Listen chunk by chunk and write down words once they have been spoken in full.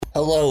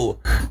Hello,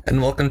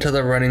 and welcome to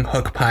the Running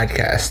Hook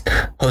Podcast,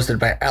 hosted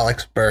by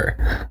Alex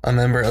Burr, a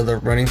member of the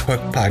Running Hook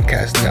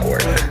Podcast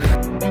Network.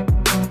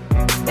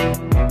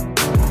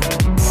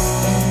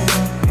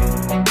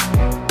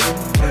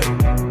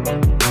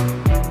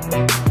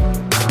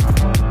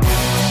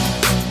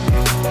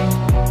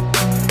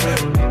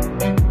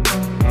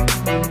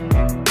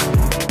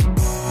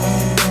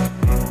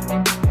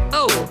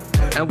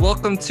 And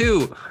welcome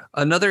to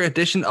another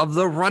edition of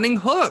the Running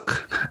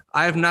Hook.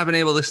 I have not been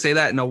able to say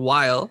that in a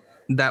while.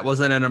 That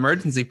wasn't an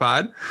emergency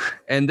pod.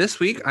 And this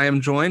week I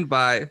am joined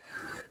by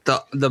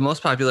the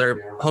most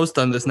popular host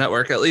on this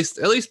network, at least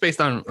based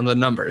on the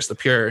numbers, the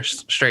pure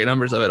straight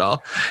numbers of it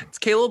all. It's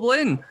Caleb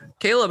Lynn.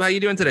 Caleb, how you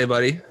doing today,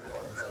 buddy?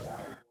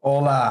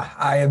 Hola.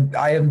 I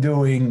am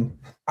doing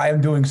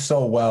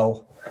so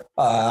well.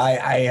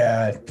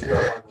 Alex,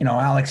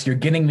 you're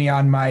getting me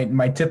on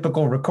my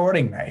typical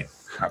recording night.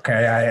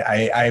 Okay,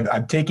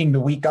 I'm taking the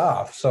week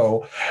off,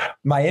 so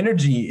my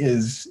energy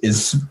is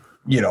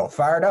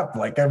fired up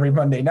like every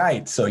Monday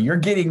night. So you're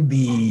getting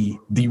the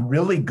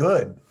really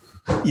good,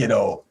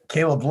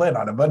 Caleb Lynn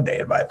on a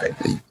Monday, in my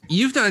opinion.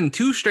 You've done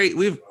two straight.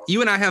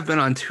 You and I have been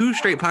on two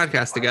straight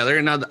podcasts together,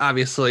 and now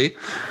obviously,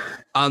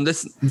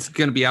 this is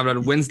going to be out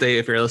on Wednesday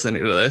if you're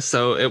listening to this,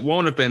 so it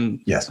won't have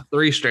been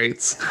three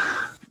straights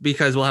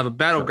because we'll have a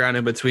battleground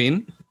in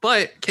between.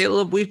 But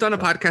Caleb, we've done a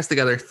podcast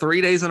together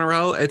 3 days in a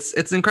row. It's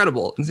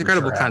incredible. It's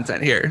incredible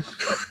content here.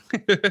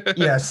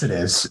 Yes, it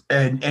is.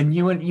 And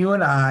you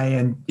and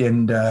I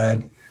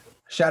and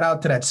shout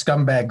out to that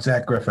scumbag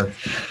Zach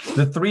Griffith.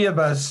 The three of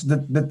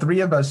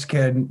us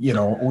can,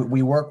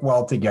 we work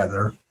well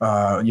together.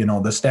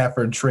 The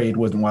Stafford trade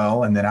went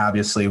well, and then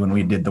obviously when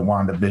we did the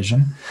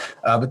WandaVision.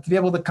 But to be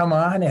able to come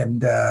on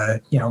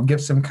and give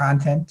some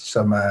content,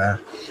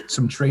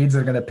 some trades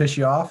that are going to piss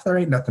you off, there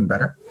ain't nothing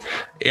better.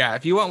 Yeah,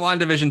 if you want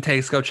WandaVision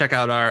takes, go check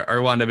out our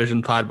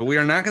WandaVision pod. But we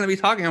are not going to be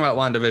talking about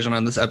WandaVision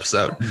on this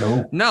episode.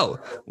 No,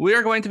 we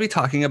are going to be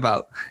talking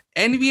about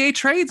NBA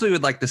trades we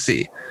would like to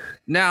see.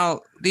 Now,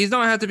 these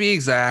don't have to be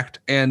exact,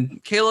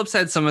 and Caleb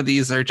said some of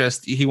these are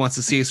just he wants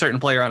to see a certain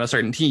player on a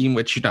certain team,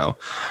 which,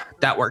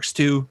 that works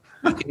too.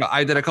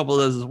 I did a couple of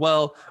those as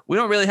well. We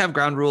don't really have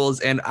ground rules,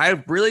 and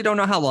I really don't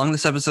know how long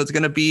this episode's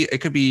going to be. It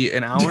could be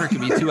an hour. It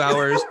could be 2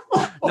 hours.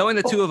 Knowing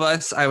the two of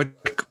us, I would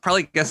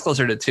probably guess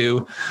closer to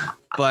 2.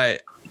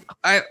 But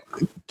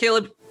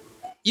Caleb,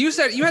 you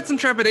said you had some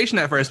trepidation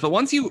at first, but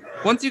once you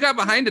got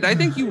behind it, I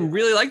think you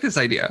really like this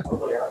idea.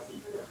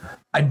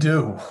 I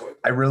do.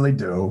 I really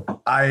do.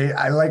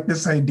 I like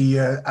this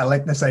idea. I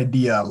like this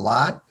idea a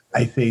lot.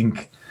 I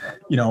think,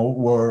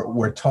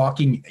 we're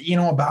talking,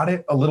 about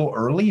it a little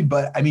early,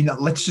 but I mean,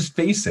 let's just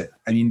face it.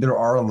 I mean, there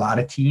are a lot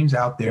of teams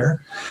out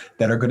there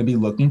that are going to be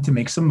looking to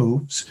make some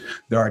moves.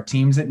 There are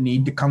teams that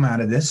need to come out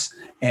of this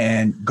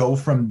and go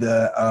from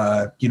the,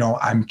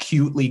 I'm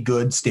cutely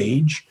good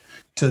stage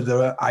to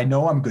the, I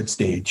know I'm good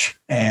stage.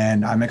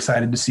 And I'm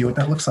excited to see what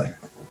that looks like.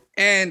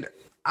 And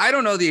I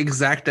don't know the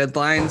exact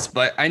deadlines,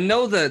 but I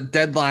know the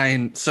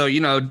deadline. So,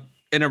 in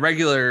a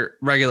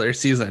regular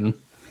season,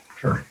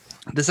 sure,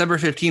 December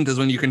 15th is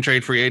when you can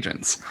trade free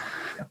agents.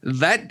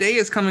 That day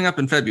is coming up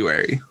in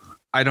February.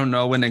 I don't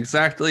know when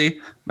exactly.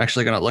 I'm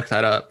actually going to look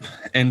that up.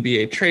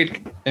 NBA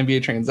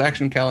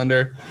transaction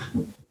calendar.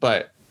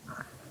 But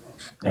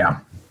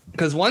yeah,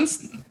 because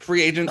once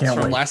free agents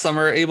from last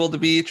summer are able to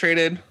be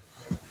traded,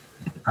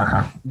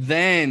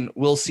 then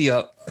we'll see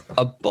a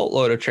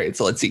boatload of trades.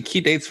 So let's see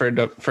key dates for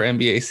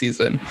NBA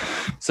season.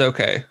 So,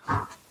 okay.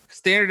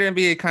 Standard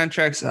NBA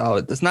contracts. Oh,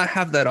 it does not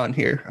have that on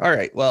here. All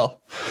right.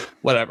 Well,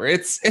 whatever.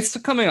 It's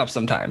coming up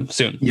sometime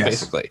soon,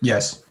 basically.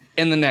 Yes.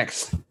 In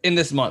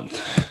this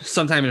month,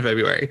 sometime in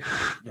February.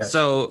 Yes.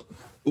 So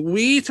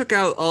we took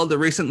out all the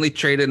recently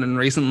traded and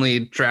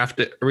recently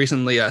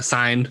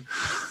signed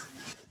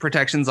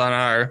protections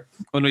on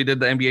when we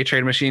did the NBA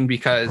trade machine,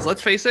 because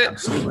let's face it,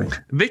 absolutely,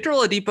 Victor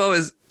Oladipo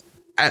is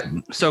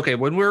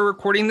when we're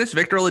recording this,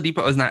 Victor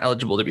Oladipo is not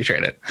eligible to be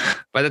traded.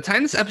 By the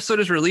time this episode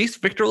is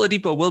released, Victor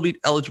Oladipo will be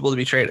eligible to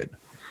be traded.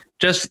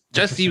 Just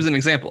to use an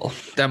example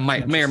that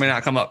may or may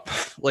not come up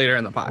later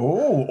in the pod.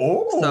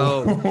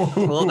 So,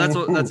 well, that's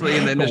what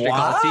in the industry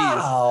called a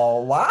tease.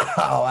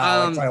 Wow,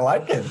 Alex, I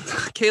like it.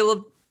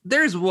 Caleb,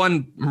 there's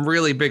one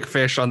really big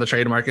fish on the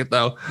trade market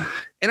though,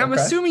 and I'm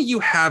assuming you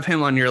have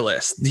him on your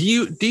list. Do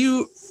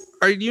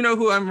you know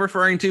who I'm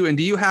referring to, and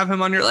do you have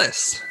him on your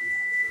list?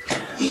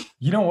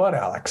 You know what,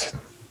 Alex?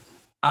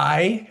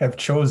 I have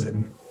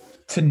chosen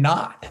to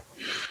not,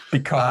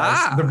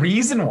 because the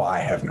reason why I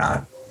have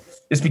not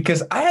is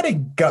because I had a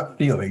gut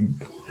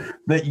feeling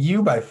that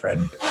you, my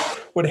friend,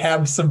 would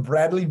have some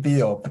Bradley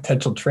Beal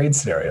potential trade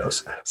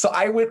scenarios. So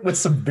I went with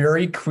some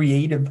very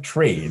creative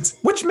trades,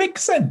 which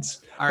makes sense.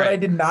 But I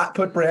did not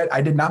put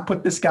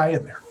this guy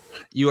in there.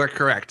 You are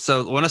correct.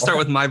 So I want to start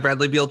with my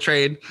Bradley Beal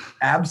trade.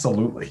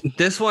 Absolutely.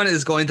 This one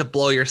is going to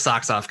blow your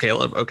socks off,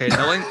 Caleb. Okay,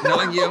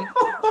 knowing you.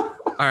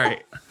 All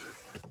right.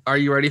 Are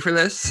you ready for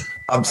this?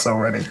 I'm so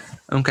ready.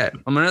 Okay.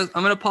 I'm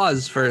gonna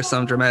pause for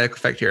some dramatic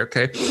effect here.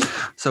 Okay.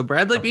 So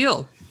Bradley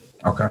Beal.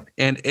 Okay.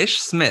 And Ish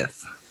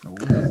Smith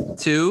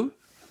to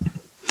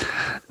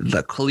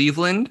the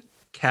Cleveland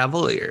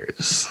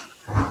Cavaliers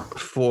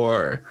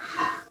for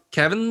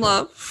Kevin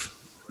Love,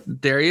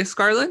 Darius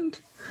Garland,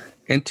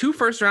 and 2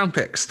 first-round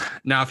picks.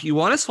 Now, if you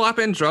want to swap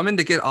in Drummond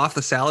to get off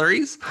the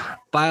salaries,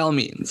 by all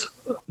means.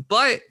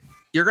 But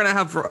you're going to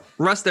have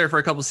Russ there for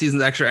a couple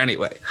seasons extra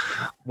anyway.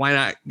 Why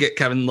not get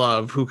Kevin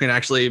Love, who can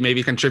actually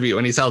maybe contribute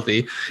when he's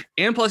healthy?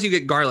 And plus you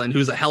get Garland,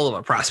 who's a hell of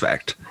a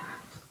prospect.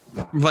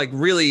 Like,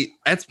 really,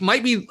 it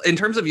might be, in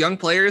terms of young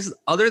players,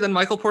 other than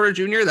Michael Porter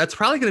Jr., that's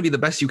probably going to be the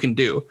best you can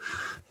do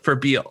for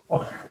Beal.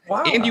 Oh,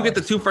 wow. And you get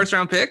the 2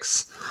 first-round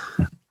picks.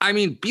 I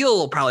mean, Beal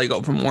will probably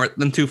go for more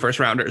than 2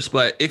 first-rounders,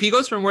 but if he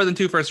goes for more than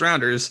 2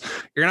 first-rounders,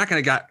 you're not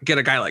going to get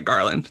a guy like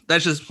Garland.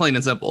 That's just plain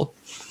and simple.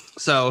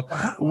 So,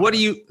 wow.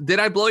 Did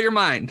I blow your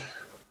mind?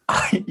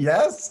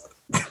 Yes.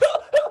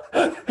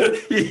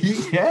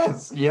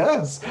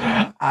 Yes.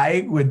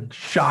 I would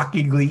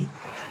shockingly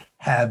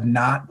have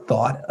not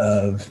thought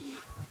of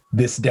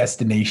this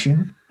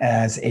destination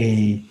as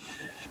a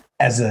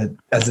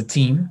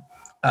team.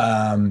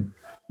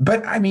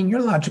 But I mean,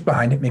 your logic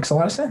behind it makes a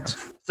lot of sense.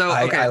 So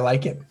okay. I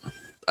like it.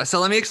 So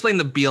let me explain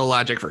the Beal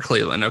logic for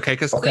Cleveland, okay?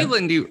 Because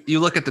Cleveland, you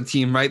look at the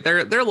team, right? They're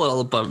a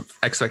little above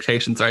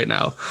expectations right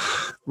now,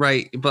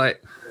 right?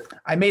 But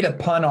I made a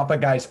pun off a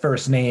guy's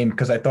first name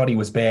because I thought he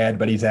was bad,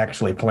 but he's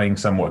actually playing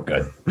somewhat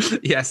good.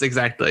 Yes,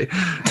 exactly.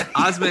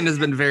 Osman has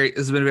been very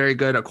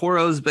good.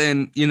 Okoro's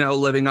been,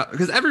 living up,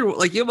 because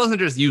it wasn't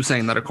just you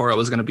saying that Okoro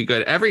was going to be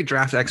good. Every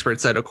draft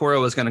expert said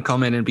Okoro was going to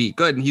come in and be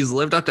good, and he's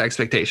lived up to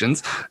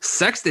expectations.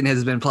 Sexton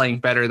has been playing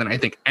better than I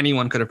think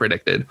anyone could have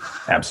predicted.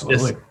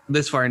 Absolutely.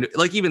 This far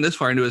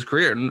into his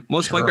career. And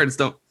most point guards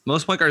don't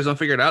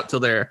figure it out till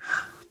they're,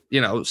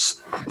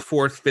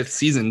 4th, 5th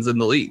seasons in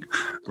the league,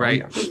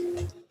 right? Oh,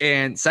 yeah.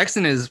 And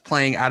Sexton is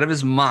playing out of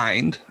his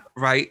mind,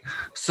 right?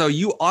 So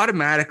you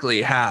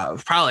automatically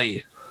have,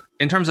 probably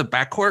in terms of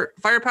backcourt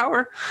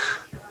firepower,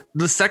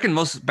 the second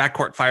most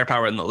backcourt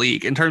firepower in the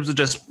league in terms of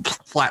just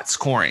flat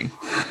scoring,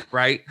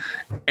 right?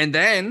 And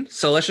then,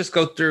 so let's just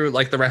go through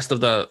like the rest of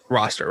the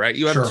roster, right?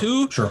 You have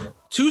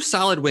two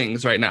solid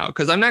wings right now,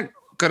 because I'm not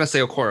gonna say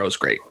Okoro is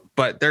great,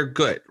 but they're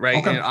good, right?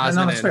 Okay. And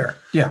Osman, that's fair.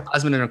 Yeah,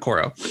 Osman and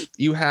Okoro.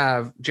 You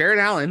have Jared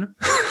Allen,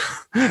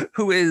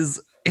 who is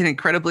an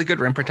incredibly good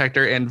rim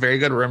protector and very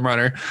good rim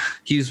runner.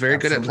 He's very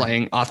good at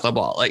playing off the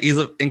ball. Like, he's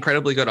an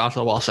incredibly good off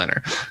the ball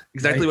center.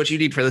 Exactly what you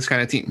need for this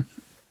kind of team.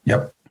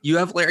 Yep. You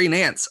have Larry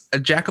Nance, a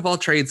jack of all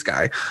trades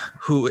guy,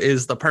 who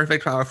is the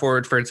perfect power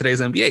forward for today's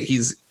NBA.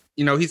 He's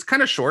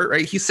kind of short,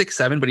 right? He's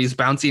 6'7", but he's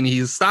bouncy and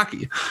he's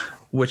stocky,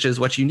 which is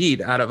what you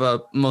need out of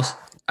a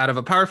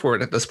power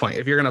forward at this point.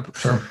 If you're gonna,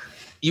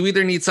 you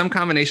either need some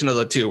combination of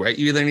the two, right?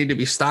 You either need to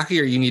be stocky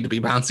or you need to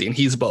be bouncy, and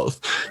he's both.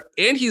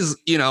 And he's,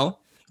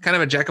 kind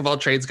of a jack of all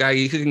trades guy.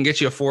 He can get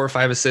you 4 or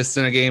 5 assists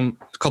in a game,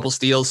 a couple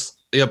steals,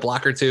 a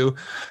block or two,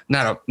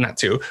 not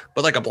 2,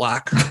 but like a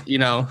block. He's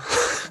not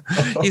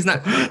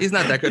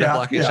that good at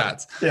blocking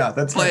shots. Yeah,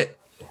 that's. But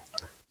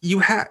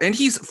and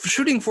he's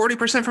shooting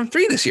 40% from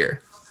 3 this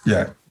year.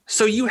 Yeah.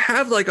 So you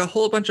have like a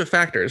whole bunch of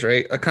factors,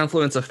 right? A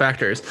confluence of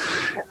factors.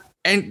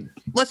 And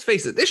let's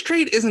face it, this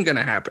trade isn't going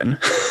to happen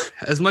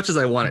as much as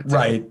I want it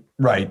to.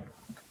 Right.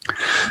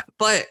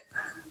 But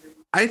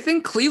I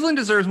think Cleveland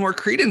deserves more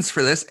credence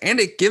for this, and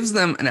it gives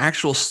them an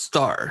actual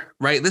star,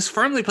 right? This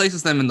firmly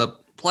places them in the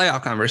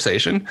playoff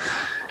conversation.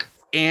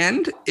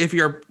 And if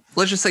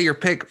let's just say your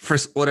pick for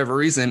whatever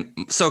reason,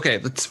 so okay,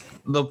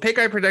 the pick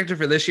I predicted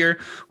for this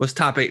year was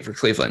top 8 for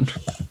Cleveland.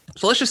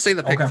 So let's just say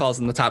the pick falls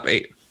in the top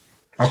 8.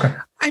 Okay.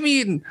 I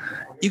mean,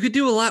 you could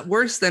do a lot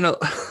worse than a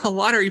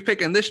lottery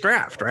pick in this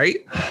draft, right?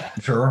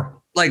 Sure.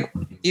 Like,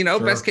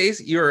 best case,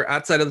 you're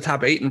outside of the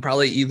top 8 and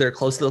probably either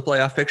close to the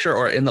playoff picture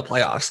or in the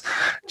playoffs.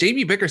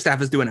 JB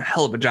Bickerstaff is doing a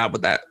hell of a job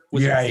with that.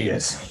 He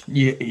is.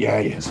 Yeah,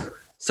 he is.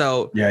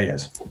 So he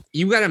is.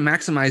 You got to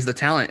maximize the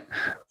talent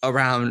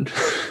around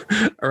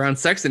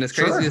Sexton, as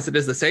crazy as it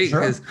is to say,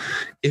 because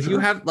if you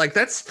have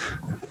that's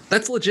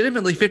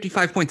legitimately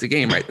 55 points a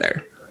game right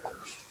there.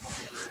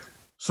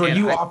 So are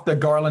you off the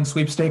Garland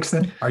sweepstakes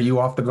then? Are you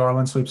off the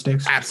Garland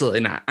sweepstakes?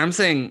 Absolutely not. I'm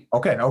saying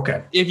okay.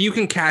 If you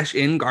can cash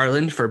in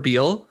Garland for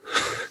Beal,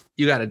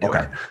 you got to do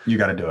it. You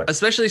got to do it.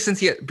 Especially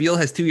since Beal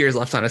has 2 years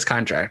left on his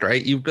contract,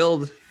 right? You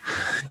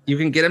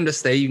can get him to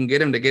stay. You can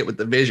get him to get with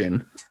the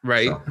vision,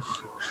 right?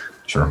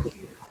 Sure.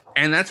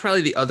 And that's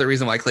probably the other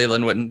reason why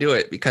Cleveland wouldn't do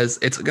it, because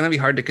it's going to be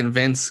hard to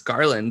convince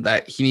Garland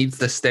that he needs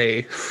to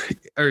stay,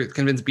 or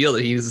convince Beal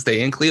that he needs to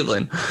stay in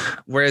Cleveland.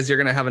 Whereas you're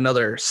going to have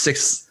another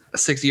 6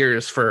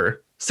 years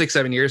for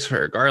 6-7 years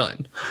for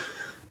Garland.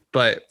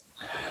 But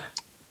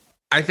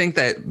I think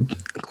that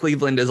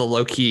Cleveland is a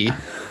low-key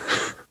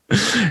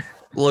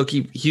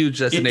huge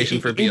destination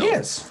for Beal.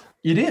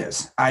 It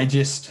is.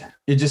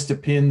 It just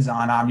depends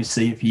on,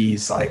 obviously, if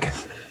he's like,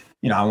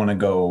 I want to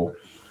go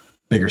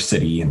bigger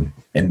city and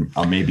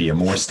maybe a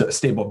more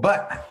stable.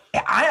 But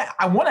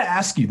I want to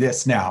ask you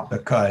this now,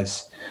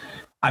 because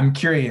I'm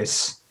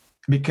curious,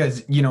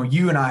 because,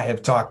 you and I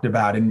have talked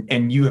about,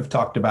 and you have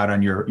talked about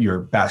on your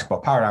Basketball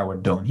Power Hour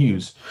with Dylan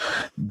Hughes,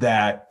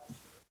 that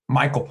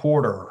Michael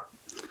Porter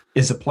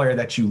is a player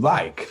that you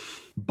like.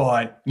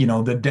 But,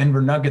 the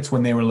Denver Nuggets,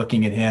 when they were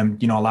looking at him,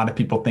 a lot of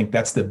people think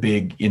that's the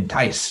big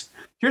entice.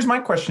 Here's my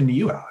question to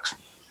you, Alex.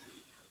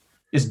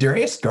 Is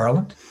Darius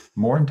Garland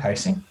more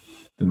enticing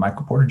than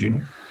Michael Porter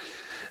Jr.?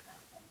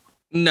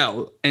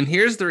 No, and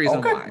here's the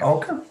reason why.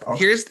 Okay.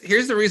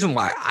 Here's the reason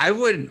why. I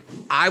would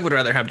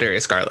rather have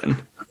Darius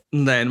Garland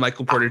than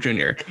Michael Porter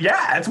Jr. Yeah,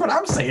 that's what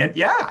I'm saying.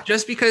 Yeah.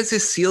 Just because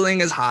his ceiling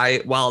is high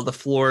while the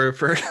floor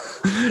for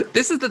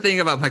this is the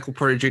thing about Michael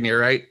Porter Jr.,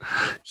 right?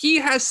 He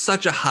has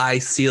such a high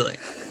ceiling,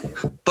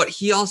 but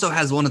he also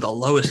has one of the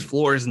lowest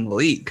floors in the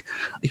league.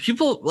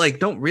 People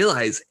don't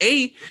realize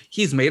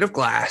he's made of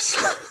glass.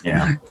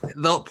 Yeah.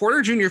 The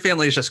Porter Jr.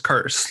 family is just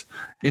cursed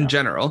in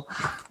general.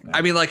 Yeah.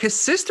 I mean, his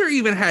sister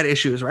even had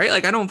issues, right?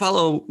 I don't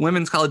follow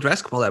women's college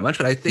basketball that much,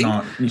 but I think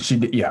she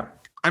did. Yeah.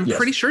 I'm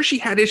pretty sure she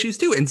had issues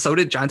too. And so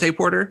did Jonte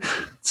Porter.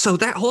 So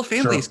that whole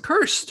family is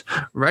cursed,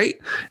 right?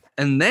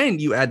 And then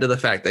you add to the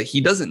fact that he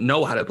doesn't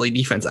know how to play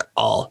defense at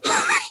all.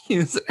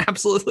 He's an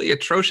absolutely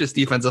atrocious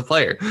defensive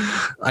player.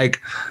 And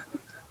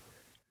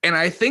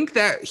I think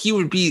that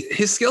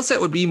his skill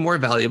set would be more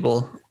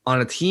valuable on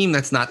a team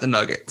that's not the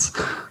Nuggets.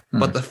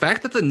 But the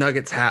fact that the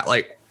Nuggets have,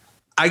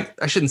 I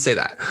shouldn't say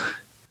that.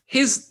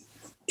 His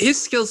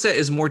skill set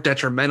is more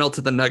detrimental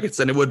to the Nuggets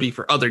than it would be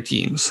for other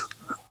teams.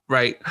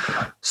 Right.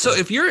 So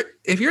if you're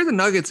the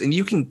Nuggets and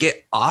you can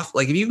get off,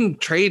 if you can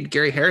trade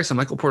Gary Harris and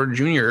Michael Porter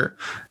Jr.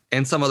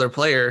 and some other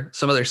player,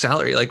 some other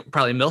salary,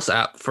 probably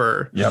Millsap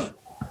for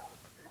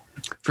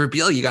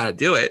Beal, you got to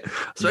do it,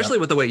 especially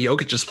with the way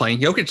Jokic is playing.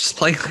 Jokic is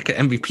playing like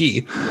an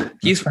MVP.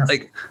 He's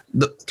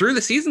through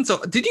the season.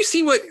 So did you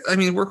see we're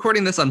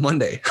recording this on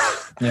Monday.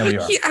 Yeah, we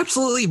are. He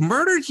absolutely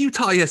murdered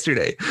Utah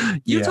yesterday.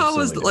 Utah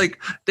was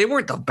they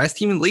weren't the best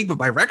team in the league, but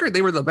by record,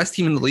 they were the best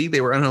team in the league.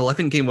 They were on an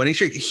 11-game winning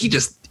streak. He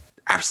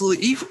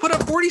put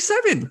up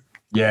 47.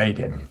 Yeah, he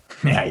did.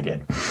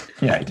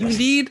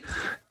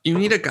 You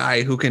need a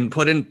guy who can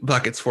put in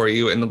buckets for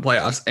you in the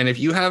playoffs. And if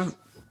you have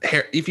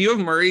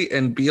Murray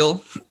and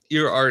Beal,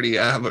 you already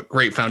have a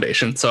great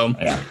foundation. So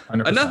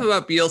enough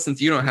about Beal since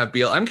you don't have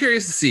Beal. I'm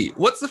curious to see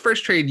what's the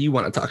first trade you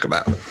want to talk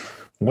about.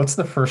 What's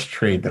the first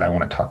trade that I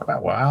want to talk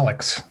about? Well,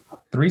 Alex,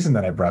 the reason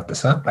that I brought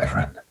this up, my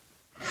friend,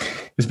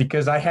 is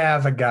because I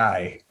have a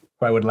guy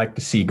who I would like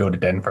to see go to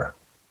Denver.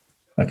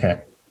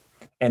 Okay.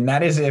 And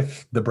that is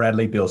if the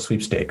Bradley Beal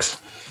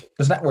sweepstakes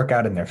does not work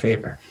out in their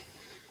favor.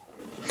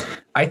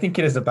 I think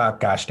it is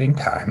about gosh dang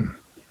time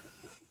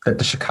that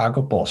the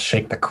Chicago Bulls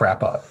shake the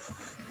crap up.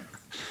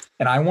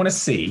 And I want to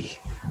see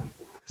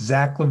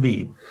Zach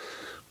LaVine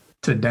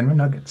to the Denver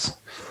Nuggets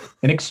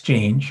in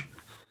exchange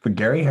for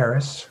Gary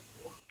Harris,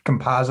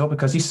 Campazzo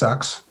because he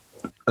sucks,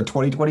 a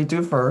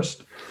 2022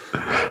 first,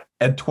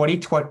 and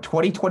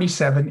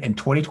 2027 and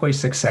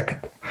 2026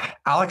 second.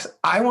 Alex,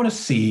 I want to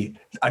see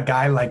a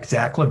guy like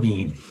Zach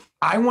LaVine.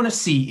 I want to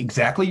see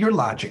exactly your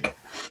logic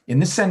in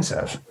the sense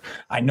of,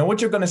 I know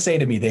what you're going to say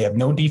to me. They have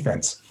no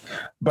defense,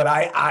 but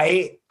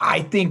I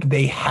think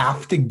they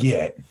have to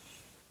get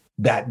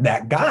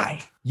that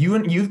guy.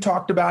 You've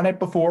talked about it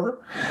before.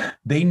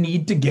 They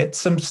need to get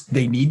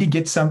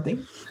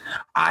something.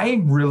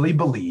 I really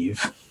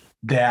believe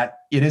that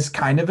it is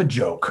kind of a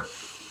joke.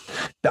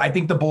 I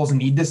think the Bulls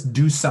need to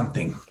do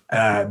something.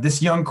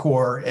 This young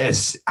core,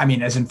 as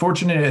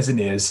unfortunate as it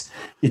is,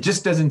 it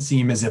just doesn't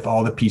seem as if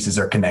all the pieces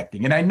are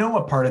connecting. And I know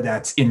a part of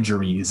that's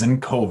injuries and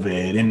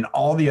COVID and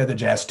all the other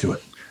jazz to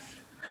it.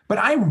 But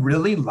I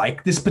really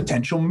like this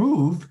potential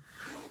move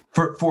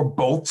for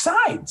both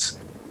sides.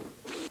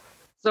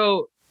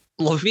 So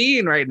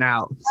LaVine right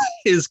now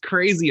is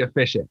crazy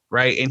efficient,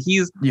 right? And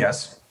he's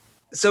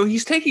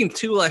taking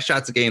 2 less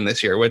shots a game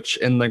this year, which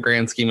in the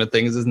grand scheme of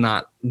things is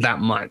not that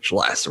much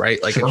less, right?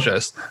 It's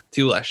just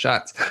 2 less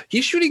shots.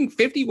 He's shooting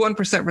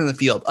 51% from the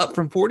field, up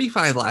from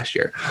 45 last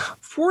year,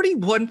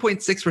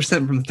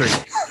 41.6% from 3.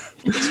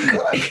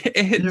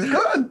 He's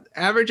good.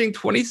 Averaging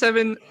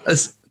 27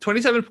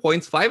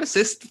 points, 5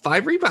 assists,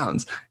 5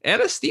 rebounds,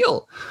 and a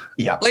steal.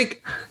 Yeah.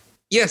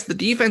 Yes, the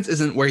defense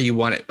isn't where you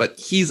want it, but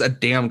he's a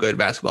damn good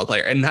basketball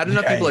player. And not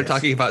enough people are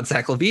talking about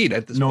Zach LaVine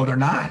at this point. No, they're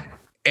not.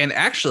 And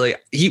actually,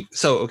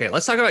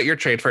 let's talk about your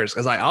trade first,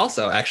 because I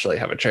also actually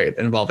have a trade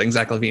involving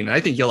Zach LaVine. And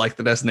I think you'll like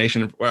the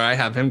destination where I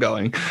have him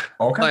going.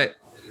 Okay. But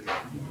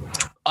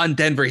on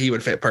Denver, he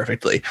would fit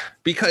perfectly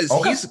because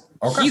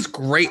he's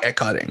great at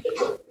cutting,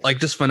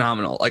 just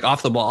phenomenal,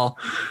 off the ball.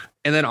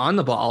 And then on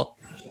the ball,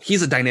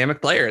 he's a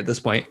dynamic player at this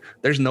point.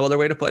 There's no other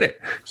way to put it.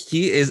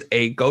 He is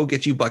a go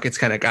get you buckets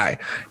kind of guy.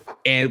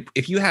 And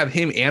if you have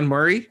him and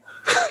Murray,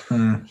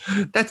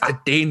 that's a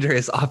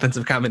dangerous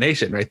offensive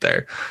combination right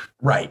there.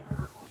 Right.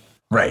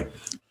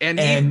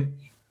 And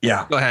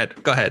yeah, go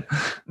ahead.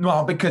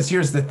 Well, because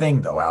here's the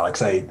thing though,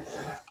 Alex, I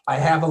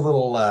have a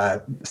little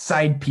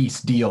side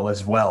piece deal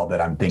as well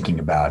that I'm thinking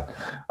about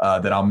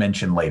that I'll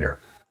mention later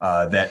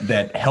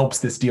that helps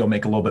this deal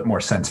make a little bit more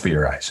sense for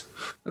your eyes.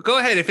 Go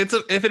ahead. If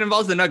it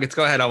involves the Nuggets,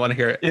 go ahead. I want to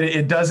hear it.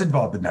 It does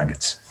involve the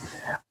Nuggets.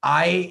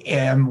 I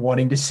am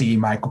wanting to see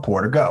Michael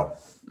Porter go.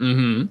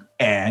 Mm-hmm.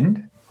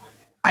 And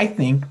I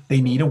think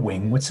they need a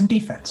wing with some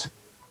defense.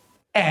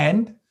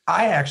 And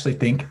I actually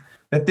think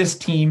that this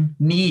team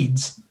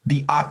needs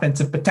the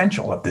offensive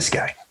potential of this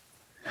guy.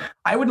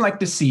 I would like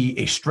to see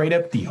a straight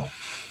up deal.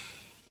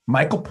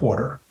 Michael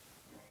Porter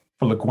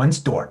for LeGuent's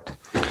Dort,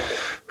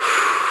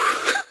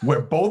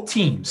 where both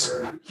teams,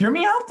 hear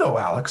me out though,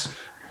 Alex,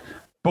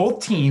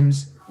 both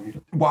teams,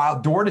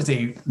 while Dort is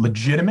a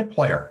legitimate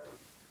player,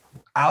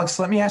 Alex,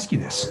 let me ask you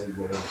this.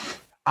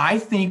 I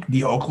think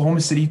the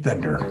Oklahoma City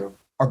Thunder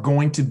are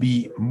going to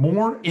be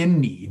more in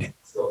need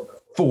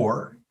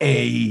for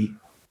a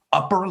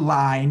upper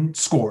line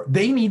score.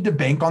 They need to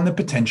bank on the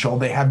potential.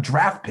 They have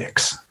draft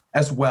picks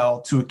as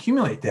well to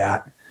accumulate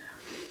that.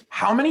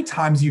 How many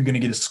times are you going to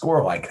get a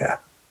score like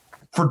that?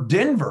 For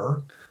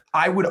Denver,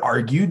 I would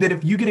argue that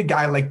if you get a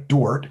guy like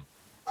Dort,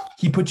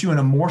 he puts you in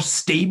a more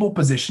stable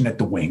position at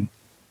the wing,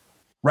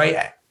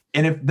 right?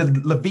 And if the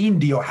LaVine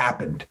deal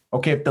happened,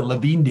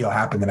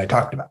 that I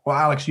talked about, well,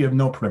 Alex, you have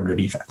no perimeter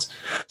defense.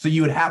 So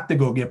you would have to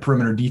go get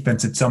perimeter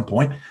defense at some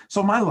point.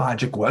 So my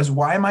logic was,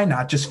 why am I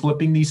not just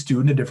flipping these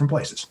two into different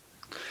places?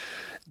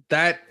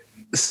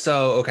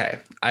 Okay.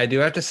 I do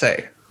have to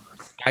say,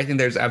 I think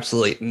there's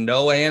absolutely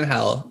no way in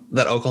hell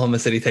that Oklahoma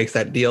City takes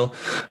that deal.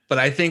 But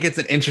I think it's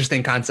an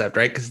interesting concept,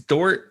 right? Because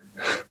Dort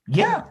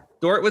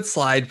would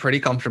slide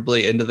pretty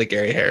comfortably into the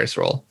Gary Harris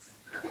role.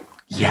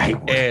 Yeah,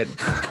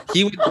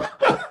 he would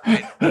left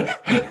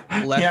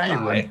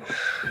eye.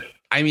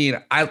 I mean,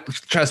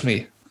 trust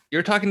me,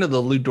 you're talking to the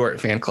Lou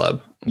Dort fan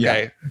club.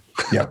 Okay.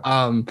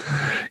 Yeah.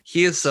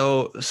 He is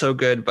so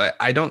good, but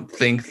I just don't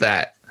think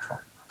that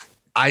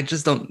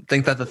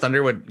the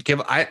Thunder would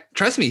give.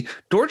 Trust me,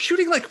 Dort's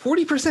shooting like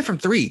 40% from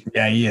three.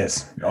 Yeah, he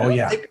is. Oh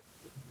yeah.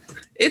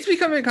 It's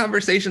becoming a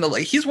conversation of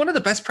like, he's one of the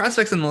best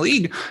prospects in the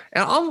league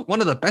and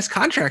one of the best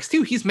contracts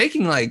too. He's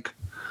making like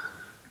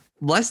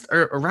less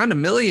or around $1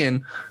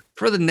 million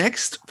for the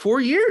next 4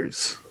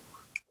 years.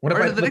 What if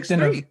I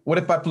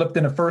flipped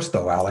in a first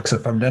though, Alex?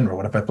 If I'm Denver,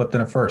 what if I flipped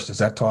in a first? Is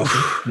that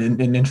tossing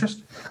in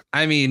interest?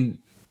 I mean,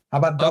 how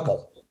about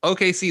double?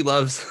 OKC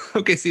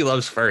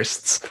loves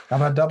firsts. How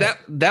about double?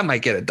 That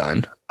might get it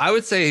done. I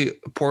would say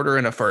Porter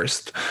in a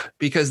first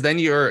because then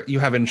you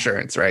have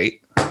insurance, right?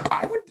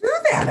 I would do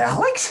that,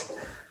 Alex.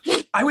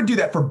 I would do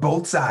that for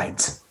both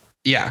sides.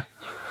 Yeah,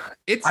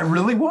 I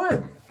really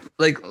would.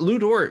 Like Lou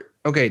Dort.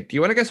 Okay, do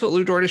you want to guess what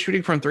Lou Dort is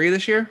shooting from three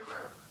this year?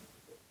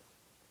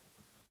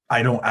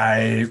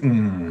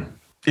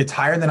 It's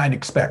higher than I'd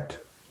expect.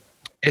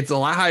 It's a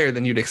lot higher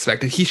than you'd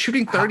expect. He's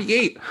shooting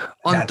 38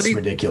 on That's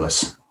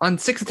ridiculous. On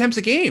 6 attempts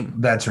a game.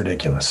 That's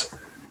ridiculous.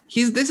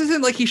 This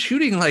isn't like he's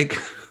shooting like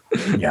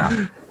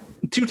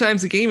 2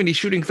 times a game and he's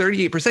shooting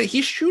 38%.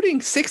 He's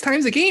shooting 6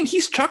 times a game.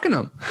 He's chucking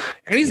them.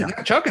 And he's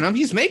not chucking them.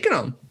 He's making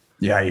them.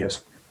 Yeah,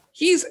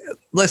 he is.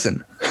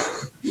 Listen,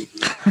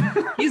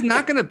 he's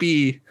not going to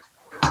be,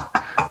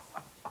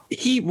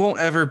 he won't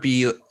ever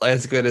be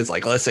as good as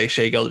like, let's say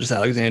Shai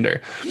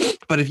Gilgeous-Alexander.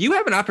 But if you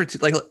have an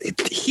opportunity,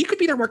 like he could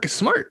be their Marcus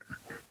Smart.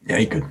 Yeah,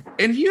 he could.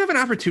 And if you have an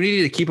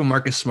opportunity to keep a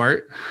Marcus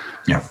Smart,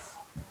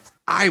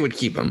 I would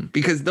keep him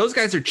because those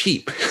guys are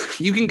cheap.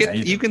 You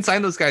can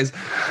sign those guys.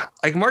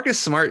 Like Marcus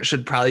Smart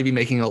should probably be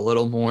making a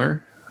little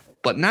more,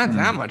 but not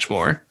that much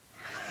more.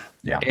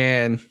 Yeah.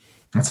 And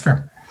that's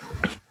fair.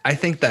 I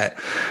think that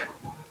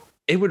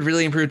it would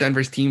really improve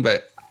Denver's team,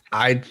 but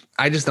I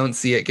just don't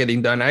see it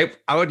getting done. I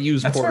would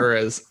use Porter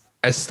as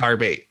star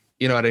bait.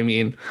 You know what I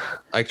mean?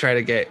 Like try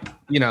to get,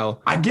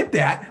 I get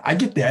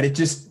that. It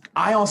just,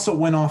 I also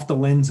went off the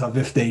lens of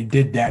if they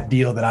did that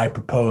deal that I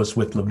proposed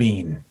with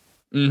LaVine,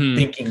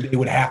 thinking they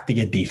would have to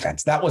get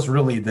defense. That was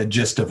really the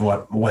gist of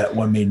what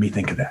made me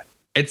think of that.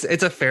 It's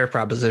a fair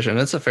proposition.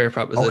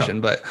 Okay.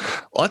 But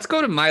let's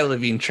go to my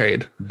LaVine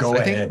trade. Go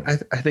ahead.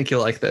 I think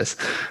you'll like this.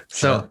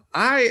 So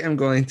I am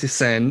going to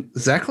send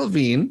Zach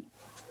LaVine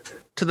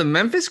to the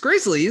Memphis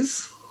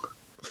Grizzlies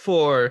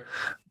for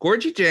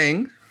Gorgie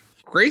Jang,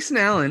 Grayson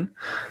Allen,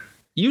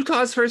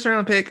 Utah's first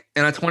round pick,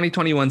 and a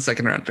 2021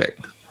 second round pick.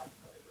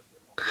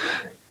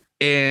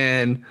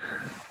 And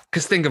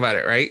because think about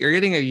it, right? You're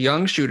getting a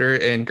young shooter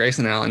in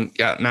Grayson Allen.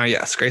 Yeah. Now,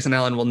 yes, Grayson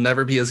Allen will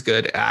never be as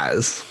good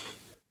as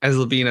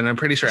LaVine, and I'm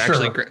pretty sure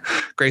actually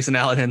Grayson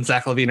Allen and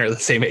Zach LaVine are the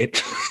same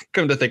age.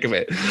 Come to think of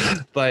it,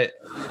 but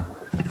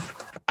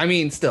I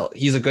mean, still,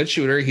 he's a good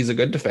shooter. He's a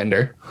good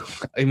defender.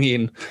 I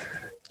mean,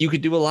 you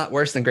could do a lot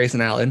worse than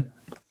Grayson Allen,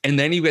 and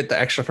then you get the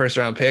extra first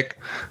round pick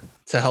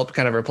to help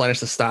kind of replenish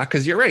the stock.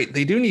 Because you're right,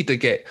 they do need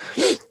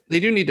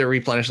to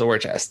replenish the war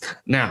chest.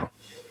 Now,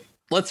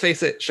 let's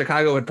face it,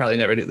 Chicago would probably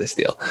never do this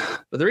deal.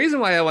 But the reason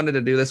why I wanted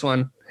to do this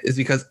one is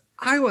because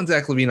I want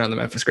Zach LaVine on the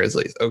Memphis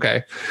Grizzlies.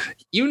 Okay,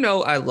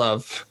 I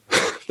love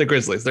the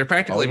Grizzlies. They're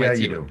practically my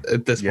team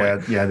at this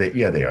point. Yeah,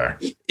 they are.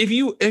 If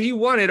you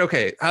wanted,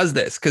 okay, how's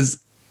this? Because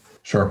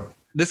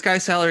this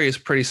guy's salary is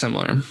pretty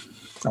similar.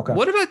 Okay.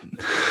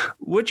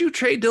 Would you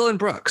trade Dillon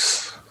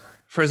Brooks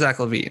for Zach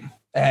LaVine?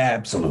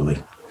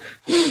 Absolutely.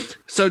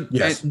 So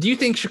yes. Do you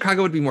think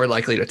Chicago would be more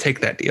likely to take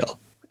that deal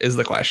is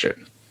the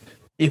question.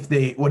 If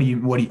they, what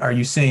are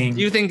you saying?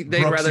 Do you think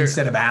they'd Brooks rather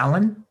instead of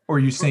Allen, or are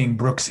you saying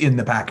Brooks in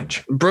the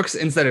package? Brooks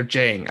instead of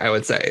Jang, I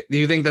would say. Do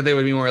you think that they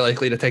would be more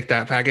likely to take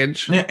that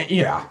package?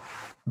 Yeah.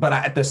 But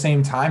at the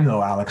same time,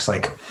 though, Alex,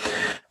 like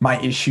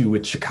my issue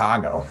with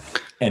Chicago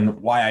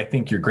and why I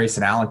think your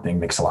Grayson Allen thing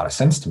makes a lot of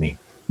sense to me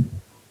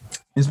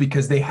is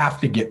because they have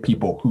to get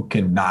people who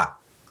cannot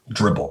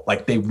dribble.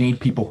 Like they need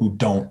people who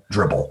don't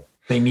dribble.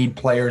 They need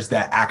players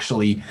that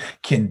actually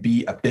can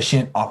be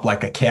efficient off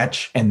like a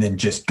catch and then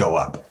just go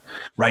up,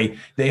 right?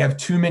 They have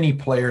too many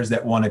players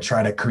that want to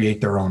try to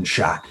create their own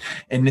shot.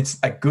 And it's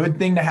a good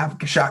thing to have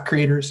shot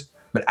creators,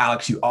 but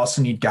Alex, you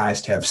also need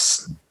guys to have,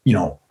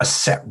 a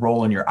set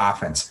role in your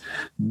offense.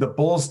 The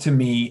Bulls to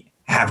me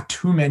have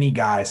too many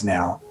guys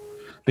now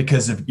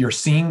because of you're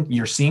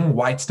seeing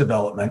White's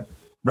development.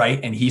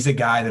 Right. And he's a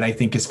guy that I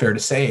think is fair to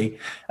say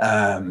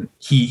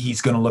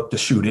he's going to look to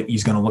shoot it.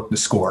 He's going to look to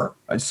score.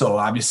 So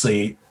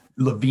obviously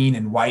LaVine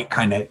and White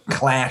kind of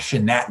clash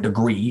in that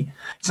degree.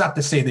 It's not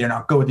to say they're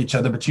not good with each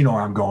other, but you know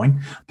where I'm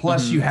going.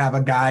 Plus you have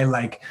a guy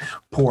like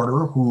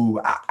Porter who,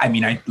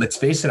 let's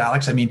face it,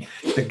 Alex. I mean,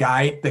 the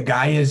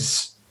guy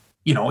is,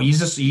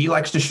 he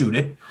likes to shoot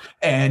it.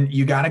 And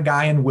you got a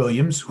guy in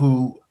Williams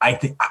who I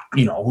think,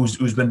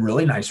 who's been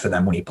really nice for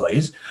them when he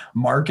plays.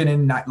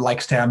 Markkanen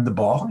likes to have the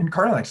ball, and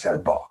Carter likes to have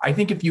the ball. I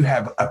think if you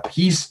have a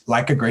piece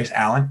like a Grace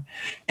Allen,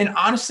 and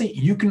honestly,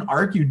 you can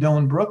argue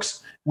Dillon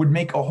Brooks would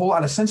make a whole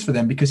lot of sense for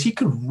them because he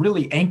could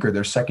really anchor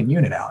their second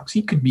unit, Alex.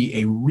 He could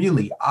be a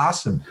really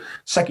awesome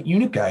second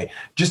unit guy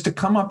just to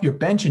come up your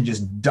bench and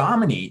just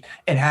dominate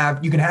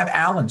and you can have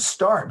Allen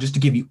start just to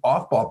give you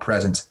off-ball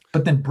presence,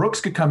 but then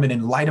Brooks could come in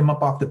and light him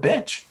up off the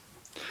bench.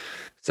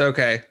 It's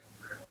okay.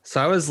 So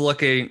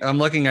I'm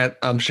looking at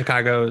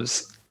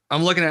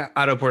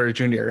Otto Porter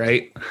Jr.,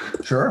 right?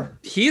 Sure.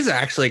 He's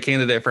actually a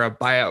candidate for a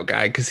buyout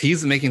guy because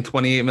he's making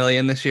 $28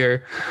 million this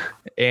year,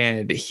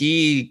 and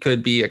he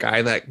could be a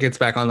guy that gets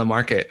back on the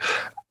market.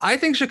 I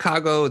think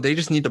Chicago, they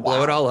just need to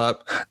blow it all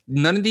up.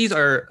 None of these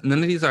are I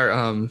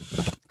don't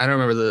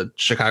remember the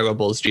Chicago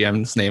Bulls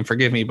GM's name,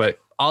 forgive me, but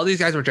all these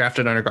guys were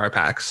drafted under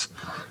Garpax,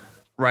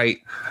 right?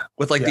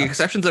 With the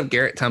exceptions of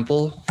Garrett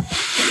Temple.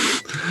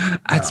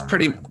 That's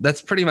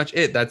pretty much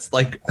it. That's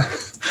like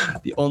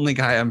the only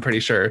guy I'm pretty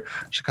sure.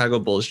 Chicago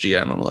Bulls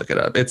GM. I'm gonna look it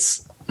up.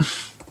 It's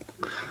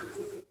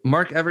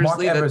Mark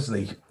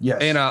Eversley.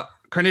 Yes. And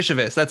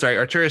Karnisovas. That's right.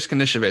 Arturas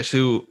Karnisovas,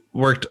 who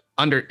worked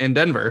in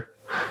Denver.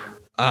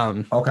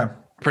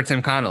 For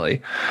Tim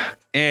Connolly.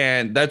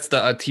 And that's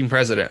the team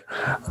president.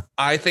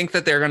 I think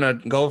that they're going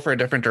to go for a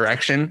different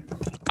direction.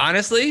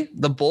 Honestly,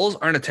 the Bulls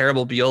aren't a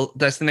terrible Beal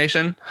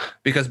destination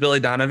because the Billy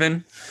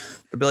Donovan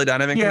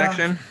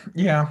connection.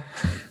 Yeah.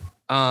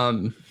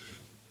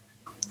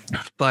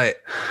 But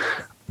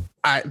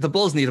the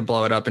Bulls need to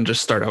blow it up and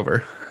just start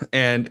over.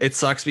 And it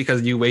sucks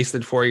because you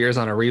wasted 4 years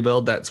on a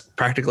rebuild that's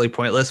practically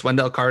pointless.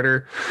 Wendell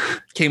Carter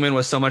came in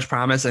with so much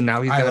promise, and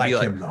now he's going to be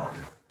like him, though.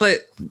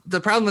 But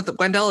the problem with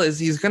Wendell is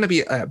he's going to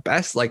be at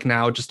best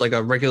now just like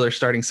a regular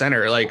starting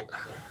center. Like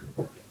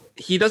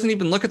he doesn't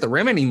even look at the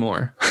rim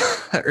anymore.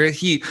 Or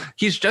he's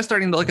just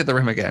starting to look at the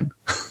rim again.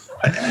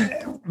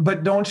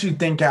 But don't you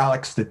think,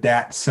 Alex,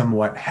 that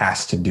somewhat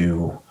has to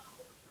do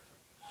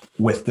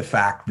with the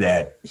fact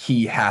that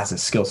he has a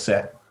skill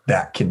set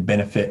that can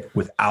benefit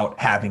without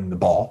having the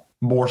ball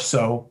more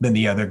so than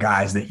the other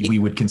guys that we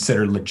would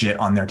consider legit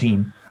on their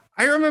team?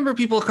 I remember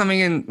people coming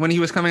in when he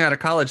was coming out of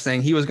college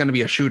saying he was going to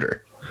be a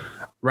shooter.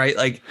 Right.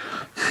 Like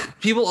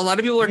a lot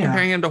of people are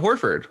comparing him to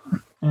Horford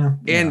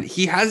and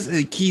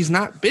he's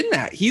not been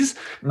that.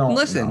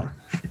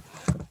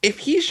 If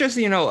he's just,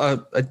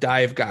 a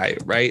dive guy,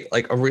 right?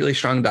 Like a really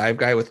strong dive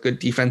guy with good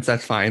defense,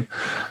 that's fine.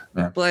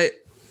 Yeah. But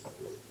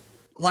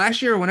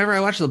last year, whenever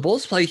I watched the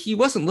Bulls play, he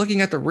wasn't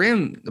looking at the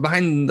rim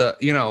behind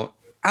the,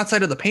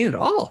 outside of the paint at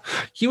all.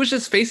 He was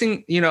just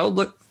facing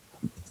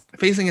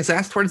his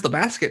ass towards the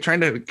basket, trying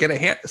to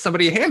get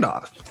somebody a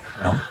handoff.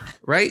 Yeah.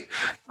 Right.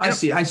 I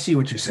see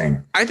what you're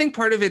saying. I think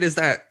part of it is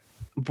that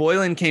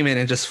Boylen came in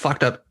and just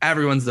fucked up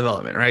everyone's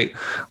development, right?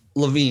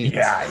 LaVine.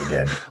 Yeah, he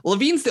did.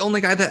 LaVine's the only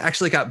guy that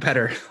actually got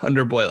better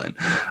under Boylen.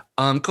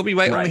 Kobe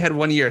White only had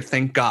 1 year,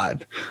 thank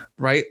God.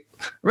 Right.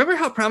 Remember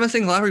how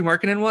promising Lowry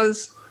Markkanen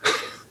was?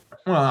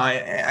 Well,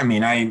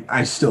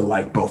 I still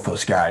like both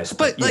those guys,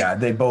 but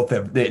they both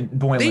have.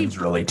 Boylen's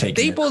really taken.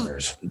 They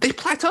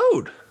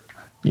plateaued.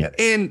 Yeah,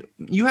 and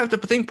you have to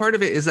think part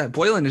of it is that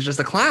Boylen is just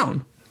a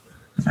clown.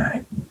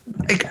 Right.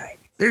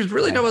 There's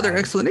really no other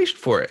explanation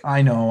for it.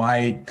 I know.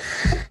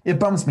 It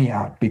bums me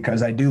out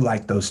because I do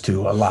like those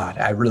two a lot.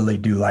 I really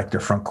do like their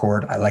front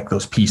court. I like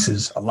those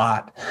pieces a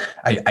lot.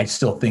 I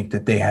still think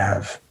that they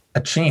have a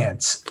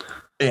chance.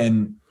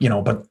 And,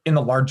 but in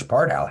the large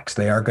part, Alex,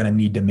 they are going to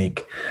need to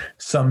make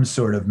some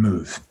sort of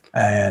move.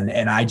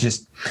 And I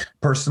just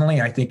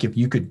personally, I think if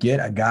you could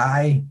get a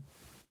guy,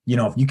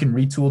 if you can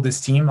retool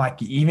this team,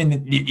 like even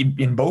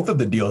in both of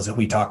the deals that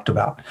we talked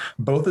about,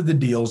 both of the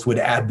deals would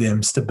add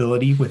them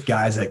stability with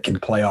guys that can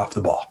play off the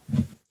ball.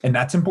 And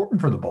that's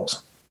important for the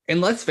Bulls. And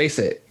let's face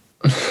it.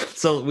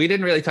 So we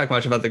didn't really talk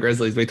much about the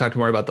Grizzlies. We talked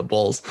more about the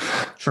Bulls.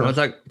 Sure. I want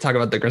to talk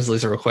about the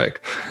Grizzlies real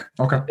quick.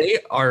 Okay. They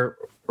are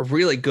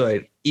really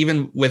good,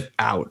 even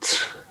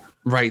without,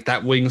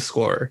 that wing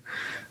scorer.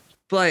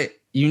 But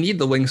you need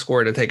the wing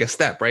scorer to take a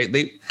step, right?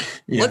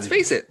 Let's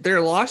face it,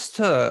 their loss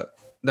to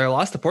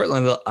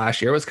Portland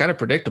last year was kind of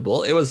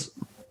predictable.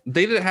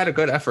 They had a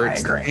good effort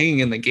hanging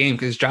in the game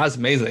because Ja's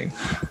amazing.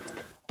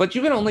 But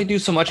you can only do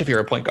so much if you're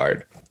a point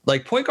guard.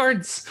 Like point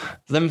guards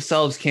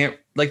themselves can't,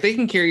 like they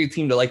can carry a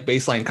team to like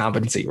baseline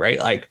competency, right?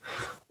 Like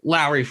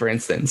Lowry, for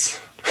instance.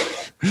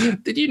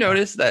 Did you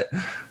notice that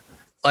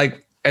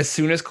like as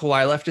soon as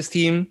Kawhi left his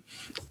team,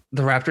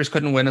 the Raptors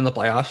couldn't win in the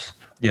playoffs?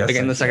 Yes. Like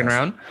in the second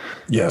round?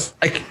 Yes.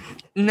 Like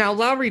now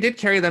Lowry did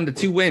carry them to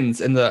 2 wins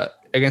against the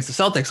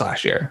Celtics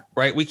last year,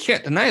 right? We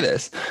can't deny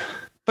this,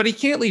 but he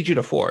can't lead you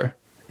to 4.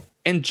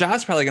 And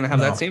Ja's probably going to have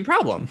that same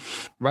problem,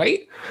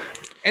 right?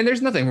 And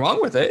there's nothing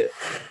wrong with it.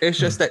 It's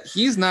just that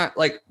he's not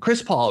like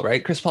Chris Paul,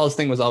 right? Chris Paul's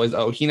thing was always,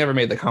 he never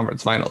made the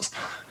conference finals.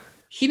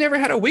 He never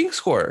had a wing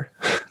scorer.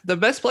 The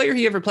best player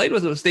he ever played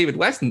was David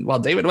West. And while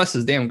David West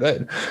is damn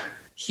good,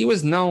 he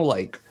was no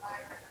like,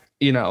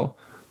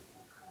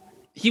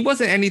 he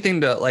wasn't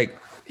anything to like,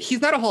 he's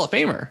not a Hall of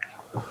Famer,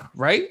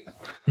 right?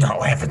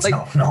 No, Evans,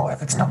 like, no,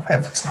 Evans,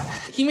 no.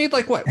 He made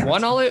like what?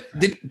 One all it?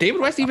 Did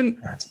David West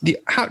even?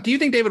 Do you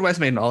think David West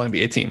made an All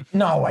NBA team?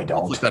 No, I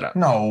don't. Look that up.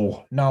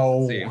 No.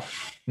 Nope.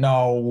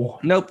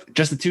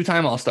 Just a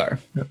 2-time All-Star.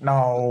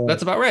 No.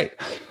 That's about right.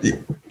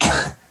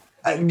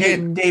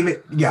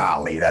 David,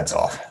 golly, that's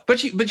all.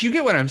 But you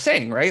get what I'm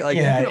saying, right? Like,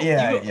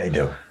 yeah, I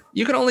do.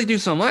 You can only do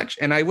so much,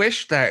 and I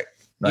wish that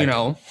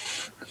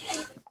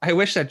I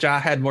wish that Ja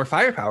had more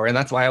firepower, and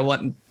that's why I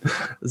want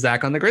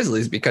Zach on the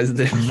Grizzlies, because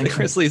the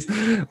Grizzlies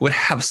would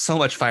have so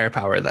much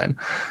firepower then.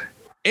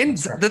 And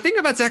the thing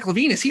about Zach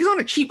LaVine is he's on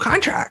a cheap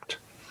contract.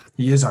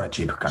 He is on a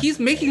cheap contract. He's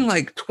making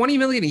like $20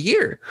 million a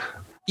year.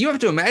 You have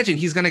to imagine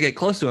he's going to get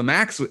close to a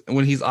max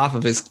when he's off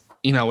of his,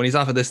 when he's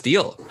off of this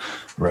deal.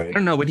 Right. I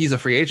don't know when he's a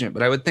free agent,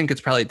 but I would think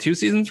it's probably 2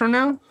 seasons from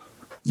now.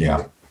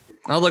 Yeah.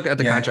 I'll look at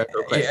the contract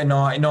real quick.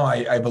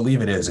 I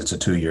believe it is. It's a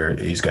 2-year.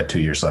 He's got 2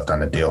 years left on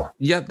the deal.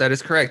 Yep, that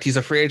is correct. He's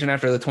a free agent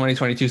after the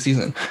 2022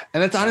 season.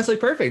 And that's honestly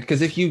perfect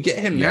because if you get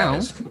him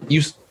now,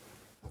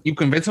 you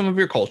convince him of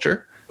your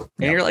culture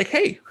and you're like,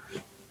 hey,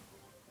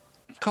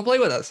 come play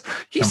with us.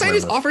 He signed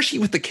his offer sheet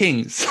with the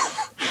Kings.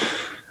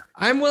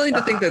 I'm willing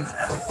to think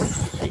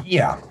that.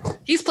 Yeah.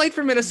 He's played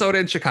for Minnesota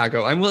and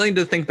Chicago. I'm willing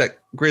to think that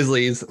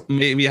Grizzlies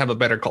maybe have a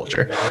better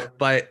culture.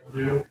 But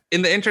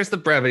in the interest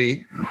of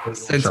brevity,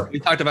 since we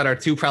talked about our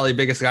 2 probably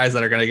biggest guys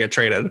that are going to get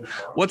traded,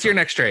 what's your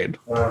next trade?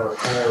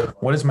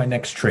 What is my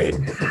next trade?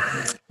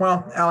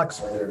 Well,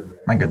 Alex,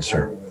 my good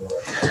sir,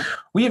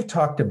 we have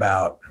talked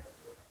about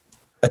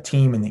a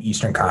team in the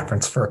Eastern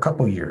Conference for a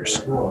couple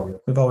years.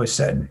 We've always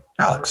said,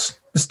 Alex,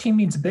 this team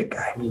needs a big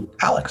guy.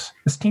 Alex,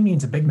 this team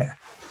needs a big man.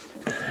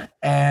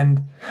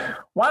 And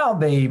while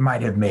they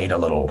might have made a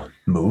little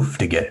move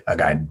to get a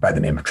guy by the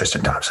name of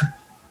Tristan Thompson,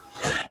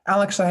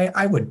 Alex,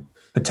 I would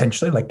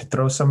potentially like to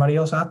throw somebody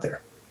else out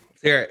there.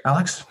 Here,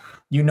 Alex,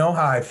 you know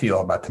how I feel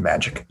about the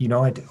Magic. You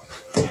know I do.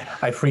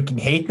 I freaking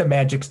hate the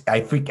Magic. I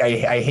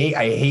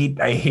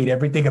hate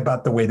everything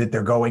about the way that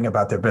they're going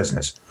about their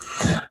business.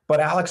 But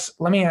Alex,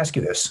 let me ask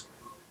you this.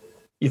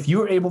 If you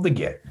were able to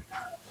get,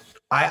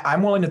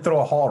 I'm willing to throw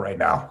a haul right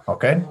now,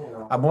 okay?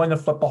 I'm willing to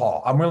flip a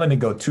haul. I'm willing to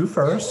go 2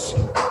 firsts,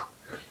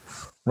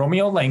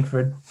 Romeo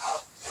Langford,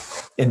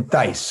 and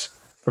Theis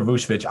for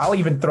Vucevic. I'll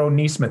even throw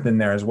Neesmith in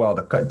there as well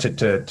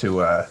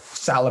to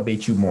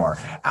salivate you more.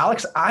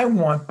 Alex, I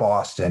want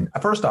Boston.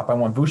 First off, I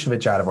want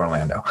Vucevic out of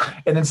Orlando.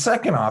 And then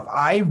second off,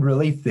 I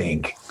really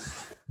think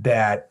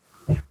that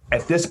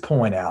at this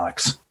point,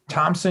 Alex,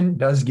 Thompson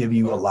does give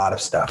you a lot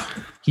of stuff.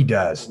 He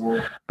does.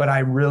 But I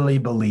really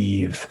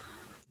believe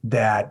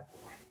that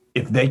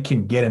if they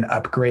can get an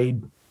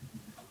upgrade,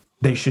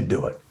 they should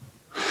do it.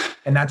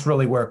 And that's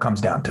really where it comes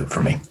down to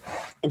for me.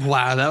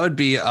 Wow, that would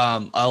be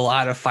a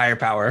lot of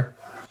firepower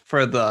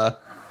for the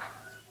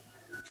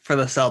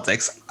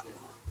Celtics.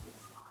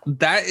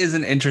 That is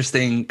an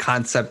interesting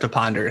concept to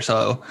ponder.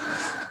 So,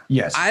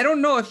 yes, I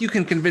don't know if you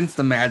can convince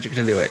the Magic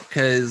to do it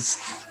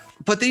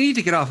but they need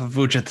to get off of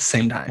Vooch at the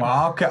same time.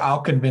 Well, I'll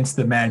convince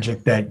the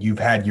Magic that you've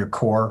had your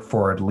core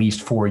for at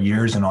least 4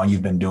 years and all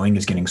you've been doing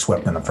is getting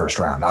swept in the first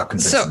round. I'll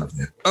convince them of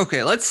that.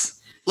 Okay,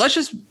 let's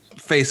just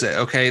face it.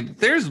 Okay,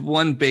 there's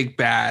one big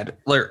bad.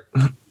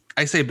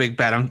 I say big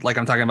bad. I'm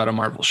talking about a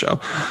Marvel show.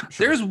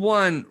 There's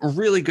one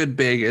really good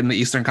big in the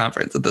Eastern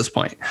Conference at this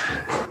point,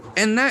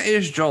 and that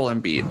is Joel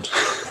Embiid.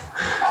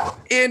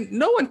 And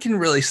no one can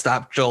really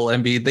stop Joel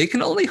Embiid. They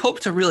can only hope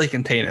to really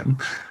contain him.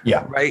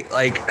 Yeah. Right?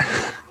 Like,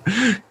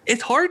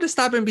 it's hard to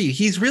stop Embiid.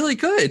 He's really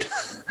good.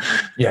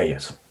 Yeah, he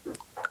is.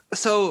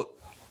 So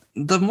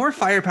the more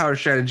firepower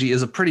strategy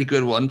is a pretty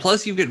good one.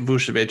 Plus, you get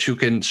Vucevic, who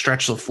can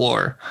stretch the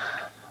floor.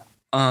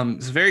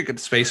 He's a very good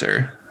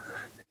spacer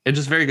and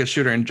just very good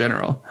shooter in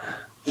general.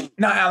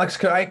 Now,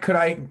 Alex,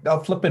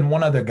 I'll flip in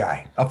one other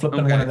guy.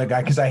 One other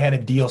guy because I had a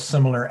deal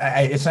similar.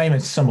 It's not even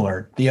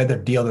similar. The other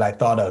deal that I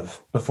thought of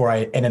before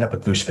I ended up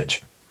with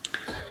Vucevic.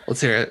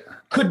 Let's hear it.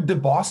 Could the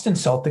Boston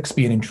Celtics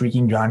be an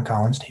intriguing John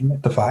Collins team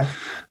at the 5?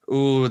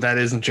 Ooh, that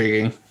is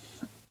intriguing.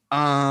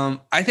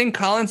 I think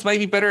Collins might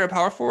be better at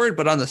power forward,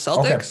 but on the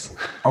Celtics,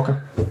 okay.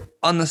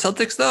 on the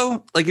Celtics,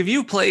 though, like if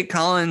you play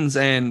Collins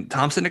and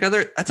Thompson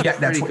together, that's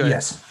pretty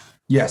good.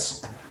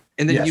 Yes.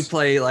 And then you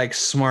play like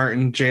Smart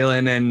and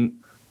Jalen and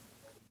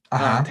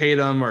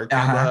Tatum or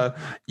Kemba.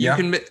 You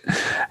can.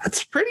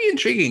 That's pretty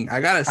intriguing,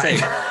 I gotta say.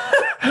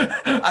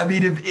 I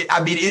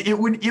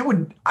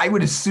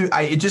would assume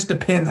it just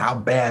depends how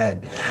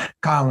bad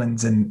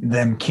Collins and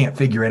them can't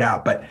figure it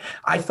out. But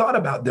I thought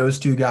about those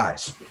two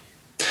guys.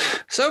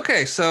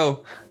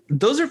 So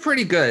those are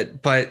pretty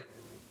good, but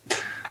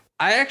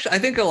I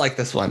think I like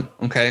this one.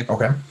 Okay.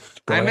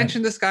 I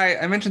mentioned this guy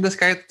at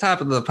the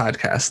top of the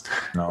podcast.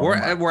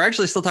 We're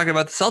actually still talking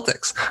about the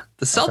Celtics.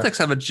 The Celtics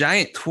have a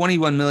giant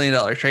 $21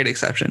 million trade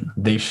exception.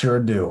 They sure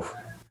do.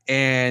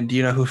 And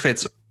you know who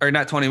fits, or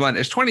not 21,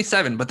 it's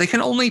 27, but they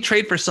can only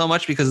trade for so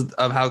much because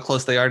of how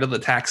close they are to the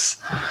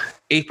tax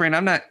apron.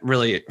 I'm not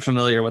really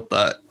familiar with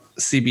the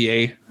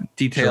CBA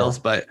details,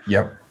 but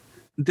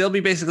they'll be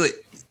basically,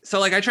 so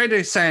like I tried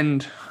to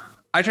send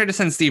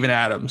Steven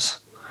Adams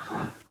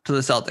to the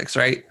Celtics,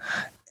 right?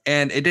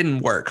 And it didn't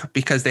work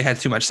because they had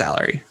too much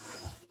salary.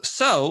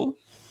 So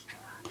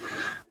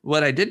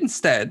what I did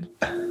instead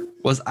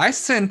was I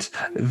sent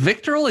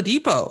Victor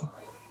Oladipo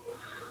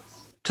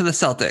to the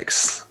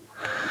Celtics.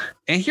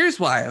 And here's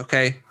why,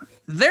 okay?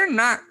 They're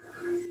not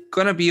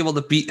going to be able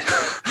to beat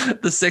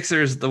the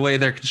Sixers the way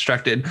they're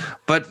constructed,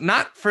 but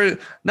not for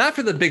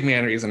the big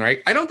man reason,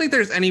 right? I don't think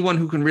there's anyone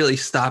who can really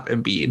stop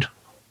Embiid.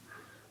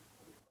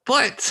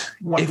 But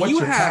what's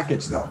your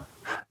package, though?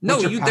 No,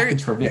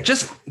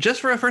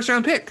 just for a first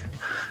round pick.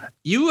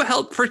 You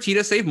help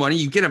Fertitta save money.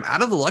 You get him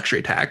out of the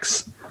luxury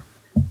tax.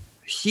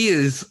 He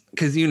is,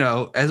 because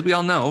as we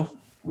all know,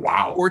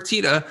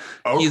 Fertitta,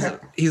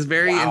 he's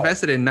very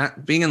invested in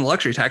not being in the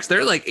luxury tax.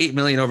 They're like $8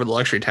 million over the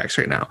luxury tax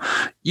right now.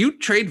 You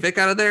trade Vic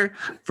out of there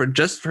for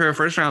a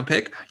first round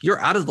pick, you're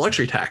out of the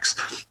luxury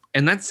tax,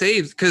 and that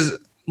saves, because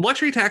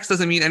luxury tax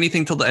doesn't mean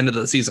anything till the end of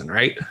the season,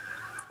 right?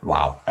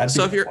 Wow.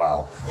 So if you're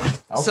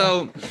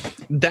so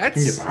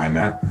that's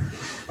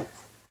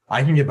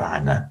I can get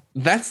behind that.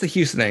 That's the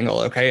Houston angle,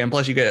 okay? And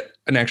plus you get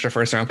an extra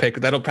first round pick.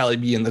 That'll probably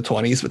be in the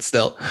 20s, but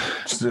still.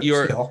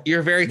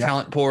 You're very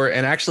talent poor.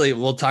 And actually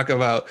we'll talk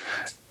about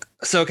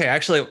I'll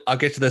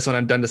get to this when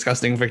I'm done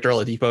discussing Victor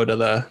Oladipo to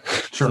the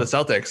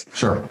Celtics.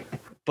 Sure.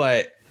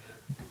 But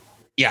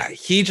yeah,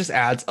 he just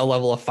adds a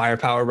level of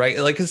firepower, right?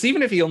 Like, because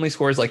even if he only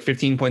scores like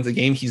 15 points a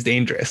game, he's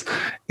dangerous.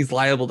 He's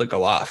liable to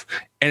go off.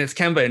 And it's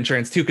Kemba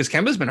insurance too, because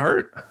Kemba's been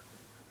hurt.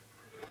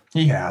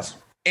 He has.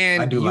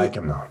 And I do like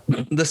him though.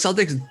 The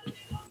Celtics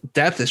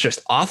depth is just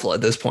awful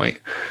at this point.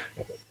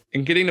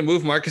 And getting to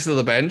move Marcus to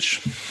the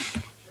bench,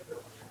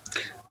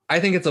 I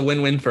think it's a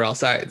win-win for all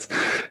sides.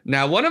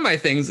 Now, one of my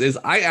things is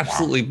I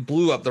absolutely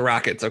blew up the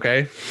Rockets,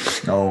 okay?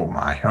 Oh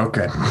my,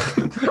 okay.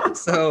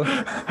 So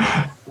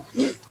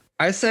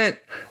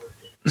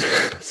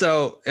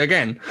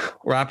again,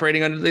 we're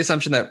operating under the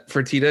assumption that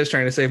Fertitta is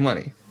trying to save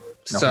money. Okay.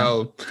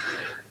 So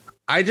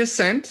I just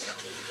sent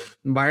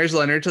Myers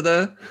Leonard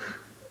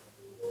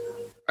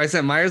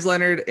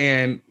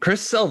and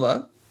Chris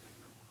Silva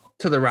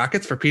to the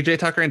Rockets for PJ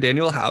Tucker and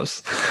Daniel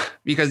House,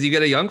 because you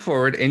get a young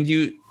forward and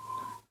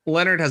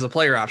Leonard has a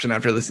player option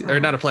after this, or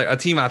not a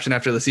team option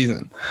after the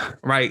season,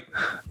 right?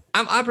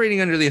 I'm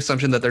operating under the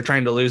assumption that they're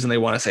trying to lose and they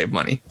want to save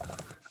money.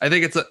 I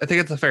think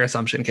it's a fair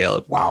assumption,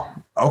 Caleb. Wow.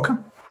 Okay.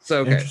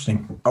 So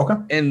interesting. Okay.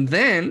 And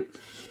then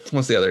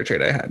what's the other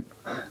trade I had?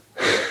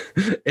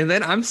 And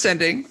then I'm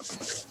sending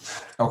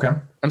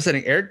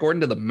Eric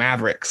Gordon to the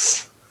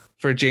Mavericks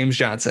for James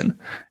Johnson.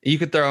 You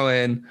could throw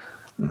in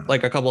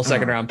like a couple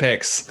second round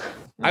picks.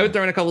 I would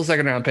throw in a couple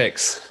second round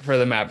picks for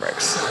the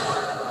Mavericks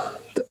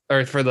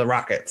or for the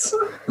Rockets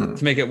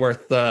to make it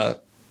worth the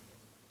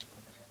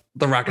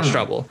Rockets'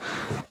 trouble.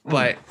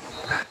 But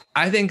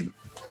I think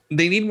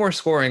they need more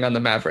scoring on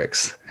the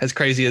Mavericks, as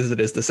crazy as it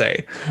is to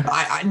say.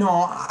 I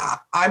know.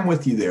 I'm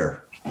with you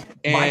there.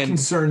 And my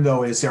concern,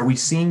 though, is are we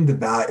seeing the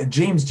value?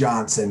 James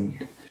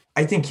Johnson,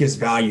 I think his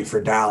value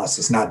for Dallas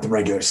is not the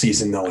regular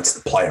season, though. It's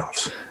the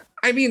playoffs.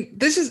 I mean,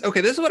 this is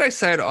what I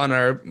said on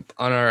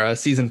our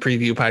season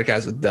preview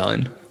podcast with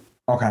Dylan.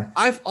 Okay.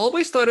 I've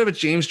always thought of a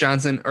James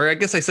Johnson, or I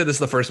guess I said this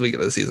the first week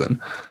of the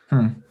season.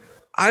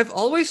 I've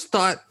always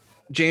thought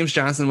James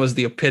Johnson was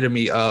the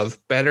epitome of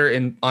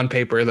better on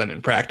paper than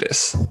in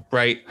practice,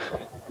 right?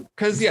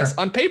 Because yes,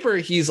 on paper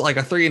he's like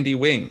a 3-and-D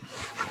wing.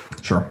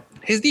 Sure.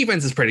 His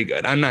defense is pretty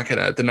good. I'm not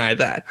gonna deny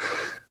that,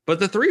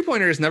 but the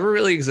 3-pointers never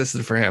really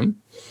existed for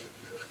him,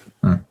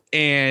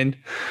 and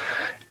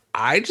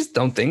I just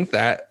don't think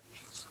that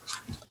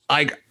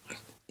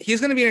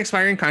he's going to be an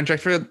expiring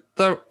contract for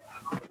the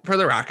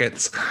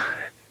Rockets.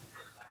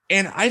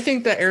 And I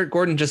think that Eric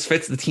Gordon just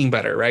fits the team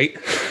better, right?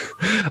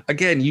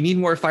 Again, you need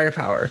more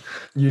firepower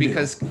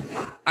because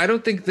I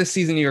don't think this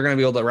season you're going to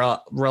be able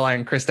to rely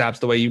on Kristaps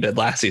the way you did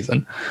last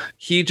season.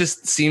 He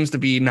just seems to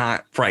be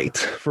not right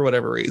for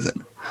whatever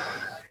reason.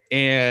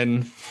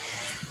 And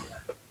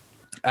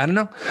I don't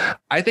know.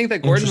 I think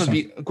that Gordon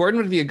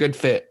would be a good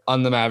fit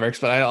on the Mavericks,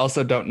 but I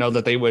also don't know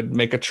that they would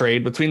make a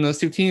trade between those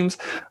two teams.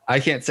 I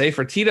can't say.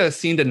 Fertitta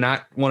seemed to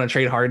not want to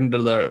trade Harden to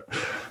the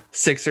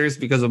Sixers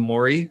because of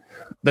Morey.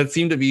 that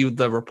seemed to be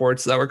the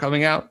reports that were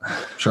coming out.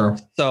 Sure.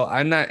 So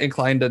I'm not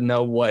inclined to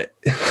know what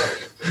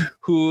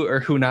who or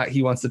who not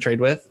he wants to trade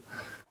with.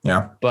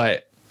 Yeah.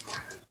 But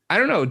I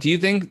don't know. Do you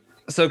think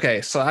it's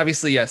okay? So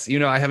obviously, yes,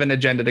 I have an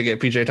agenda to get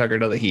PJ Tucker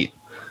to the Heat.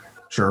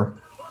 Sure.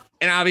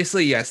 And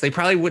obviously, yes, they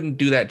probably wouldn't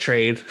do that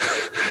trade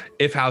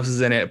if House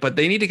is in it, but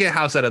they need to get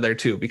House out of there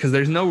too, because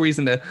there's no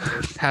reason to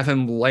have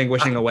him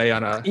languishing away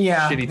on a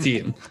shitty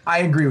team. I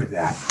agree with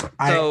that.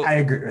 I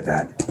agree with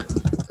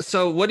that.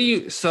 So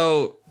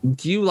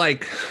do you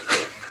like,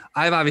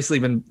 I've obviously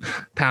been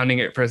pounding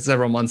it for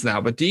several months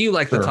now, but do you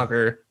like the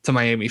Tucker to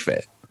Miami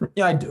fit?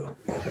 Yeah, I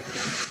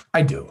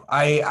do.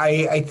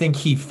 I think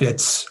he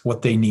fits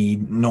what they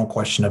need. No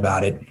question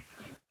about it.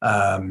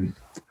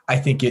 I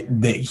think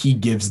that he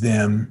gives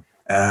them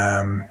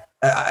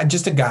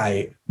just a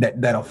guy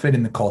that'll fit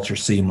in the culture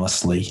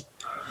seamlessly,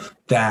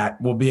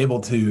 that will be able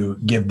to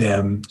give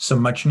them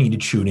some much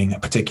needed shooting,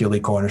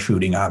 particularly corner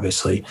shooting.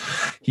 Obviously,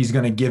 he's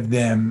going to give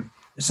them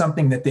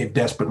something that they've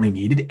desperately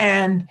needed.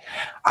 And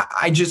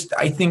I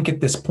think at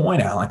this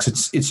point, Alex,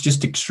 it's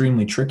just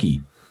extremely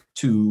tricky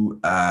to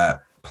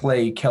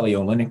play Kelly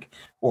Olynyk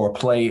or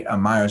play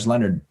Myers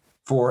Leonard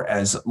for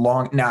as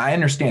long. Now, I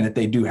understand that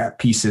they do have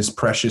pieces.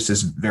 Precious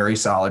is very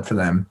solid for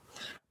them,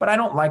 but I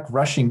don't like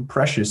rushing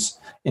Precious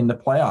in the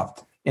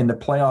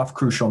playoff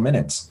crucial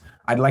minutes.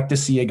 I'd like to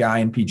see a guy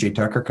in PJ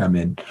Tucker come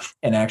in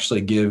and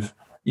actually give,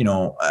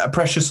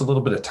 Precious a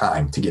little bit of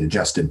time to get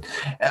adjusted.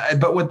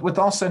 But with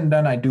all said and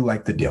done, I do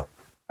like the deal.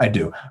 I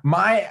do.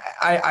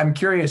 I'm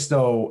curious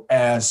though,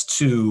 as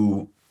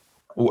to,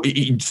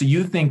 so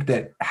you think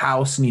that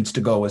House needs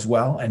to go as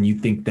well, and you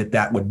think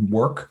that would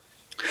work?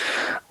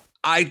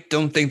 I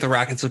don't think the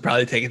Rockets would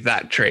probably take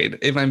that trade,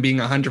 if I'm being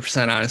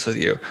 100% honest with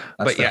you.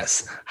 But fair.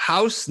 Yes,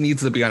 House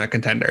needs to be on a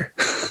contender.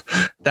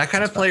 That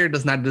kind of player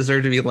does not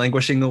deserve to be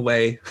languishing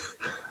away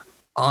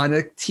on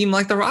a team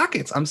like the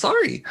Rockets. I'm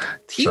sorry.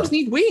 Teams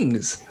need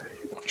wings.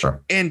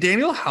 Sure. And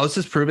Daniel House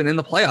has proven in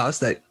the playoffs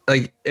that,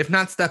 like, if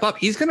not step up,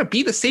 he's going to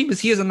be the same as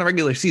he is in the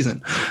regular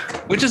season,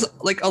 which is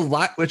like a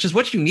lot, which is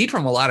what you need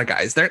from a lot of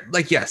guys. They're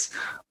like, yes.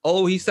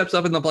 Oh, he steps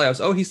up in the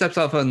playoffs. Oh, he steps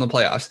up in the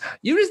playoffs.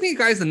 You just need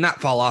guys to not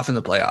fall off in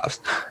the playoffs.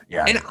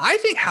 Yeah. And I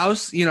think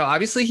House,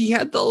 obviously he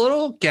had the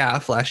little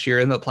gaff last year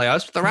in the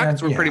playoffs, but the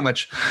Rockets were pretty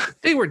much,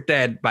 they were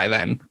dead by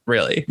then,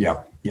 really.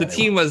 Yeah. The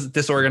team was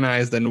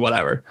disorganized and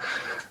whatever.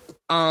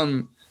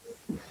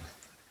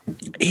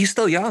 He's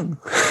still young.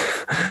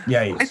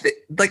 Yeah.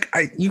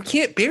 You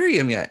can't bury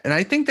him yet. And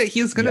I think that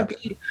he's going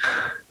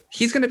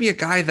to be a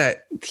guy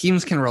that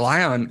teams can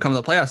rely on come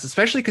the playoffs,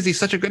 especially because he's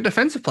such a good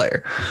defensive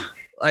player.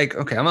 Like,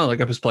 okay, I'm going to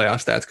look up his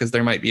playoff stats because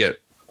there might be a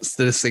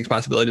statistics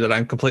possibility that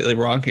I'm completely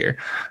wrong here.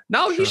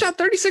 No, He shot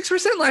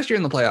 36% last year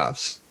in the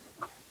playoffs.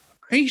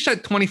 He shot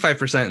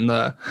 25% in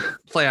the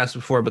playoffs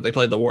before, but they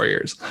played the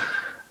Warriors.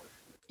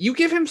 You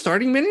give him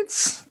starting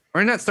minutes,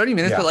 or not starting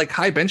minutes, but like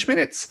high bench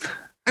minutes.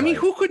 I mean,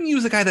 who couldn't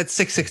use a guy that's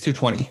 6'6",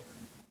 220?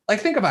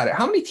 Like, think about it.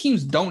 How many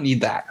teams don't need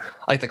that?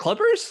 Like the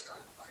Clippers?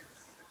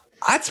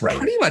 That's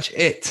pretty much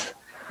it.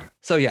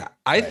 So, yeah,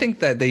 I think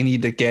that they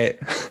need to get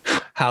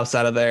House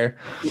out of there.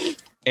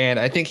 And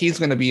I think he's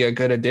going to be a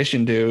good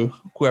addition to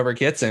whoever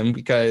gets him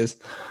because,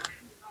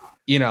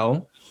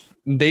 teams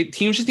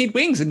just need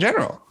wings in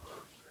general.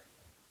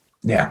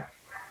 Yeah.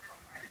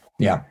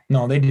 Yeah,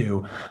 no, they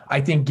do.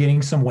 I think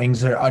getting some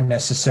wings are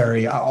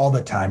unnecessary all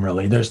the time,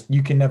 really.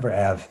 You can never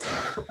have,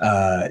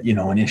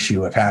 an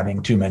issue of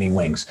having too many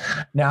wings.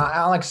 Now,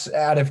 Alex,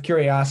 out of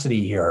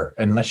curiosity here,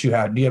 do you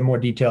have more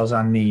details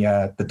on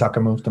the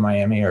Tucker move to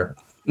Miami or?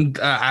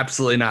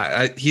 Absolutely not.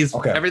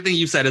 Everything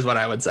you said is what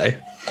I would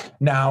say.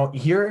 Now,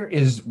 here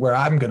is where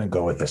I'm going to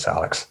go with this,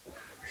 Alex.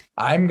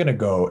 I'm going to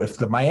go if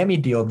the Miami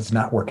deal does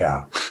not work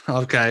out.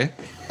 Okay.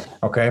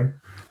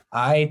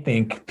 I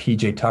think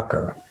PJ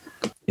Tucker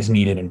is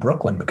needed in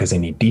Brooklyn because they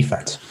need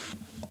defense.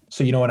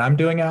 So you know what I'm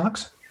doing,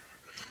 Alex?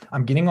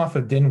 I'm getting off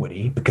of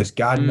Dinwiddie because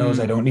God knows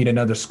I don't need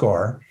another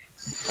scorer.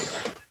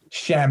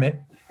 Shamit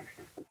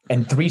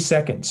and 3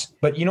 seconds.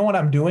 But you know what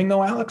I'm doing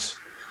though, Alex?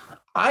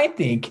 I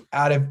think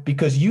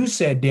because you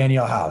said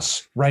Daniel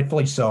House,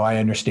 rightfully so, I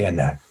understand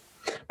that.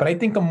 But I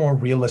think a more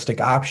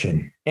realistic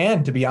option,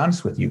 and to be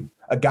honest with you,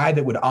 a guy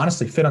that would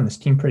honestly fit on this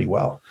team pretty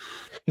well,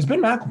 has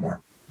been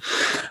McLemore.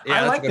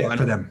 Yeah, I like that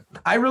for them.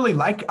 I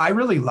like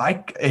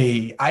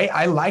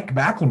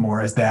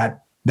McLemore as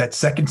that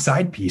second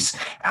side piece.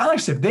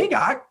 Alex, if they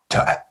got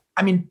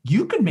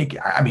you could make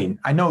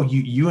I know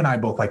you and I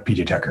both like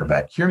PJ Tucker,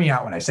 but hear me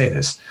out when I say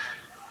this.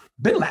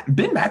 Ben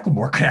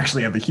McLemore could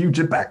actually have a huge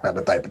impact on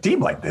a type of team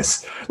like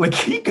this. Like,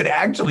 he could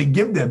actually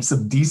give them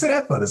some decent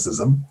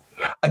athleticism,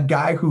 a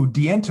guy who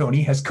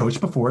D'Antoni has coached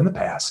before in the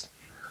past.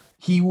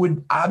 He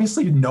would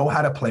obviously know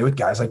how to play with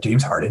guys like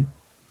James Harden.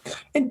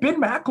 And Ben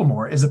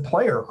McLemore is a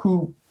player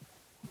who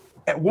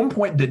at one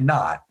point did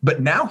not,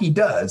 but now he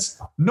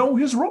does know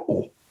his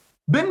role.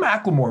 Ben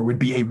McLemore would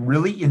be a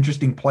really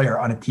interesting player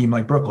on a team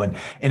like Brooklyn.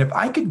 And if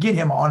I could get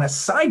him on a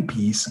side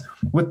piece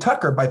with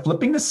Tucker by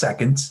flipping the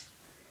seconds,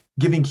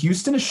 giving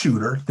Houston a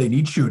shooter, they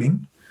need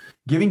shooting,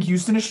 giving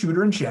Houston a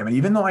shooter in Shamet,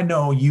 even though I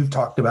know you've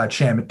talked about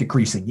Shamet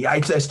decreasing. Yeah,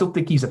 I still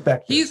think he's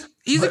effective.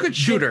 He's a good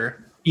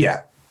shooter.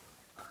 Yeah.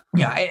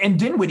 Yeah. And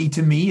Dinwiddie,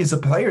 to me, is a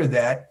player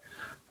that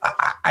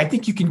I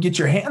think you can get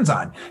your hands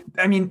on.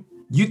 I mean,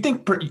 you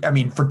think,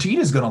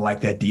 Fertitta's going to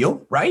like that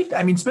deal, right?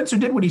 I mean, Spencer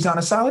Dinwiddie's on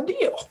a solid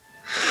deal.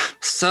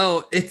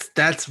 So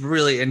that's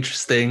really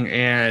interesting.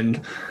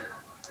 And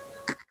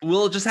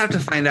we'll just have to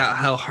find out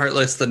how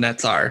heartless the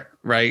Nets are,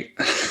 right?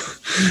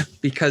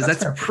 Because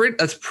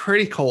that's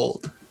pretty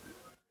cold.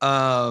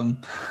 I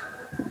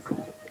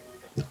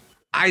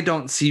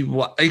don't see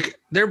what, like,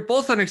 they're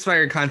both on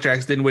expired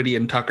contracts, Dinwiddie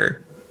and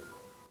Tucker.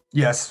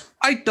 Yes.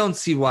 I don't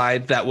see why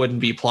that wouldn't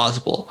be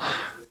plausible,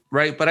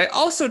 right? But I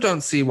also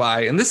don't see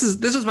why, and this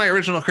is my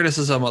original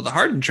criticism of the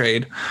Harden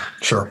trade.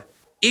 Sure.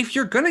 If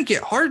you're gonna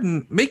get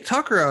Harden, make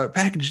Tucker a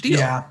package deal.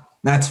 Yeah,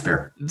 that's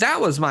fair.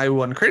 That was my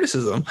one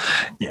criticism.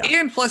 Yeah.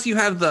 And plus, you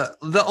have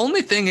the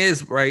only thing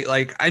is, right?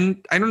 Like, I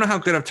don't know how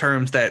good of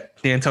terms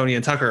that D'Antoni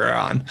and Tucker are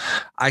on.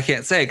 I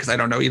can't say because I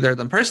don't know either of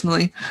them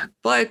personally,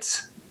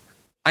 but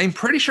I'm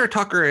pretty sure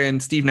Tucker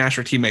and Steve Nash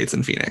are teammates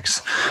in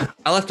Phoenix.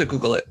 I'll have to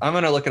Google it. I'm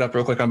going to look it up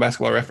real quick on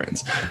Basketball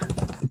Reference.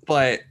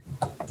 But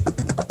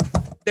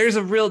there's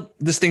a real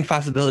distinct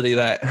possibility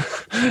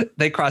that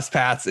they cross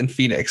paths in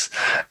Phoenix.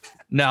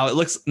 Now,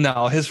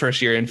 his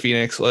first year in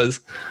Phoenix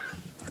was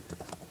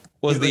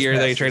the year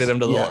they traded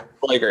him to the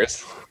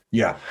Lakers.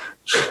 Yeah.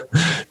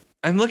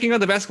 I'm looking on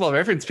the Basketball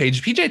Reference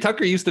page. PJ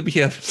Tucker used to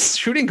be a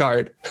shooting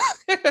guard.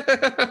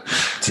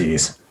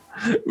 Jeez.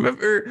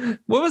 Remember,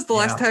 what was the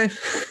last time?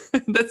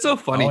 That's so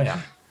funny. Oh,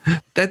 yeah.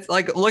 That's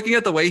like looking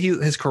at the way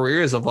his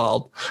career has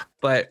evolved.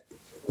 But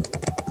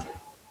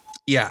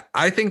yeah,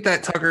 I think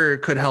that Tucker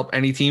could help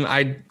any team.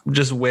 I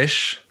just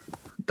wish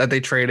that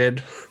they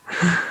traded,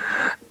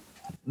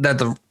 that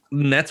the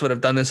Nets would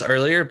have done this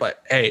earlier.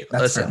 But hey,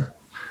 listen. Fair.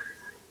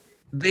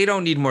 They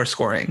don't need more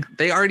scoring.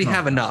 They already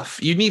have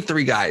enough. You need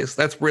 3 guys.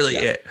 That's really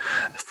it.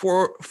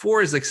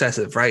 Four is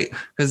excessive, right?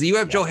 Because you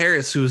have Joe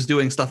Harris who's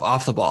doing stuff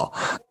off the ball.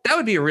 That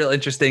would be a real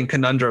interesting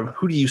conundrum.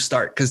 Who do you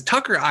start? Because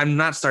Tucker, I'm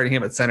not starting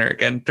him at center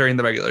again during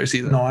the regular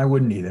season. No, I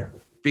wouldn't either.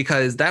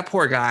 Because that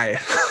poor guy.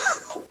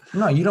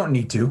 No, you don't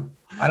need to.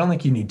 I don't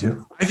think you need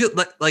to. I feel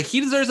like he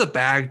deserves a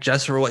bag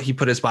just for what he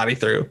put his body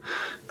through.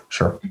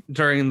 Sure.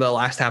 During the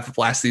last half of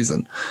last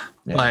season.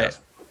 Yeah, but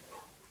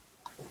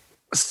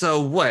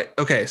so what?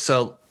 Okay,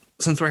 so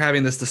since we're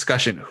having this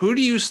discussion, who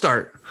do you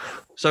start?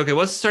 So, okay,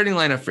 what's the starting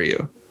lineup for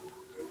you?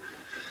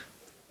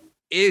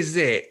 Is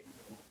it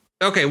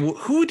okay?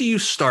 Who do you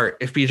start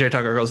if PJ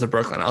Tucker goes to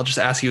Brooklyn? I'll just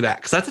ask you that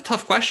because that's a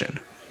tough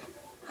question.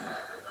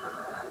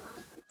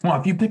 Well,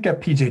 if you pick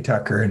up PJ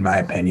Tucker, in my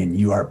opinion,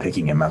 you are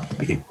picking him up to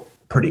be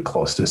pretty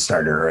close to a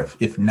starter.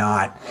 If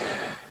not,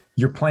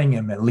 you're playing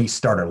him at least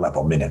starter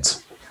level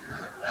minutes.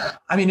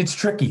 I mean, it's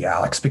tricky,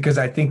 Alex, because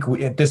I think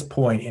at this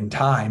point in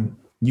time,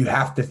 you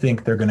have to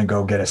think they're going to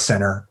go get a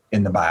center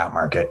in the buyout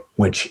market,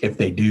 which if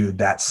they do,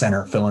 that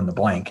center fill in the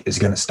blank is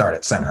going to start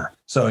at center.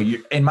 So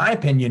in my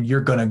opinion, you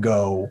would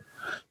go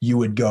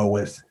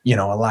with, a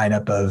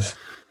lineup of,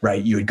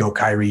 right. You would go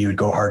Kyrie, you would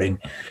go Harden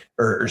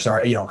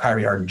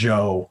Kyrie, Harden,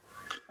 Joe,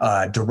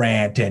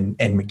 Durant and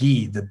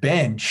McGee. The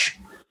bench,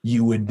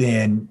 you would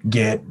then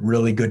get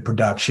really good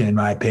production. In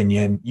my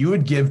opinion, you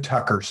would give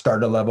Tucker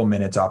starter level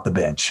minutes off the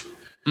bench.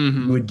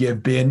 Mm-hmm. You would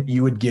give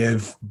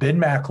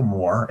Ben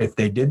McLemore, if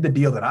they did the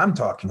deal that I'm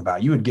talking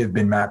about, you would give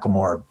Ben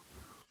McLemore,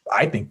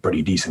 I think,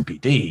 pretty decent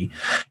PD.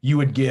 You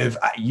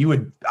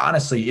would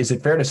honestly, is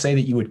it fair to say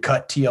that you would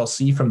cut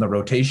TLC from the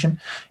rotation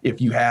if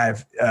you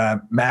have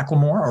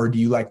McLemore, or do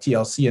you like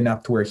TLC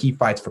enough to where he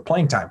fights for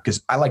playing time?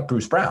 Because I like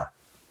Bruce Brown.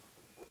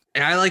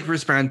 I like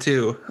Bruce Brown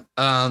too.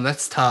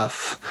 That's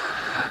tough.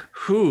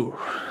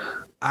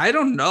 I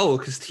don't know,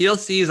 because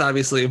TLC is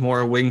obviously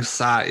more wing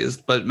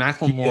sized, but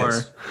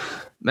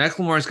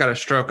McLemore's got a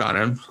stroke on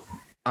him.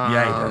 He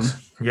does.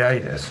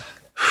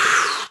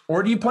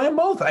 Or do you play them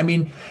both? I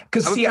mean,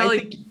 because I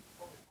think you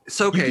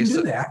can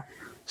do that.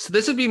 So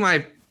this would be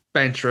my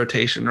bench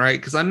rotation, right?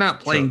 Because I'm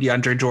not playing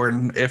DeAndre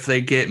Jordan if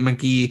they get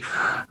McGee.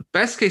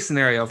 Best case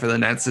scenario for the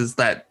Nets is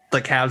that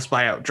the Cavs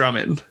buy out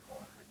Drummond.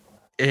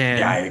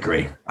 And I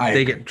agree.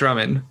 They get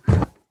Drummond.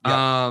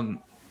 Yep.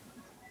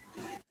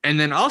 And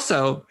then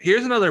also,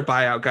 here's another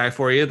buyout guy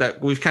for you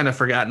that we've kind of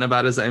forgotten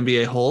about as an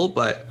NBA whole,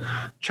 but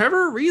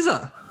Trevor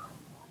Ariza.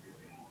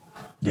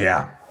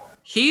 Yeah.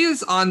 He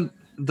is on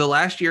the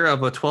last year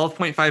of a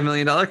 $12.5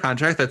 million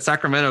contract that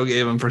Sacramento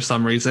gave him for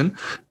some reason.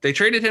 They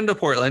traded him to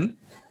Portland,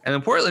 and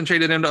then Portland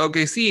traded him to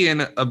OKC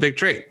in a big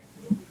trade.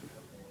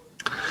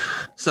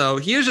 So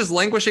he is just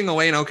languishing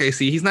away in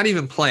OKC. He's not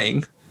even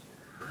playing.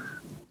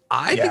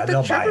 I think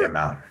they'll buy him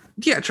out.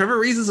 Yeah,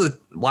 Trevor Ariza is a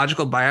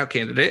logical buyout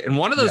candidate, and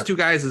one of those two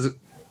guys is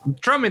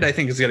Drummond. I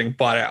think is getting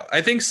bought out.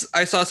 I think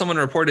I saw someone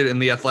reported in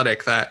The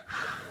Athletic that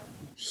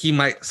he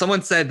might.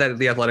 Someone said that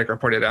The Athletic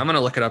reported it. I'm going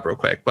to look it up real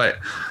quick, but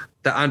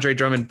the Andre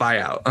Drummond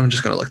buyout. I'm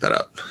just going to look that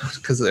up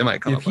because it might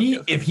come.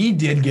 If he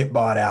did get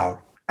bought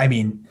out, I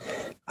mean,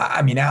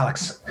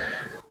 Alex,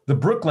 the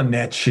Brooklyn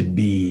Nets should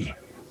be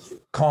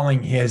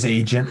calling his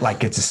agent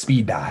like it's a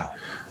speed dial.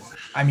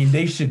 I mean,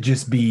 they should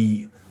just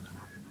be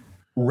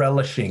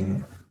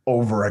relishing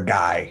over a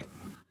guy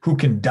who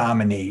can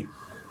dominate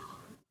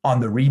on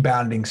the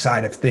rebounding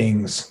side of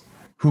things,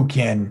 who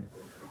can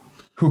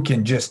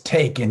just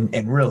take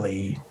and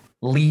really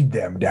lead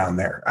them down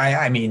there.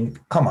 I mean,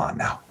 come on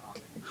now.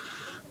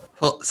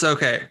 Well, so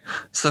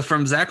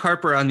from Zach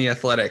Harper on The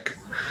Athletic,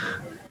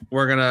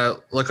 we're gonna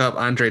look up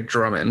Andre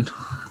Drummond.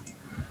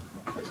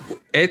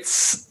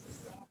 It's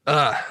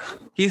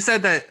he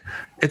said that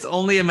it's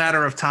only a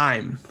matter of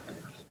time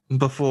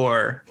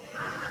before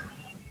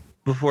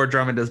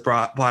Drummond is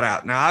bought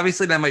out. Now,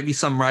 obviously, that might be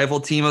some rival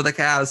team of the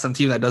Cavs, some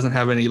team that doesn't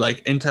have any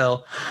like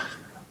intel,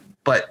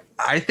 but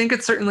I think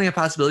it's certainly a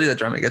possibility that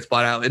Drummond gets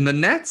bought out. And the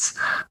Nets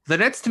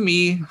to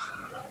me,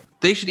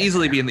 they should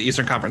easily be in the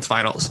Eastern Conference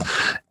Finals.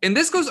 And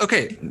this goes,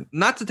 okay,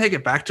 not to take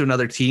it back to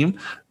another team.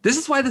 This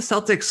is why the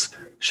Celtics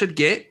should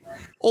get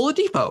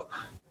Oladipo,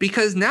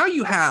 because now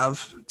you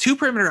have two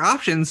perimeter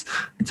options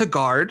to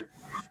guard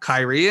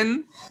Kyrie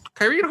and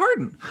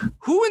Harden.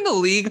 Who in the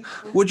league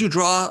would you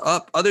draw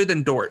up other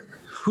than Dort?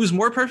 Who's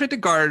more perfect to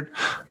guard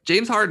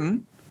James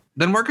Harden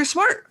than Marcus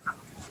Smart?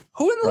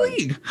 Who in the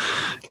league?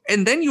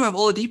 And then you have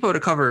Oladipo to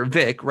cover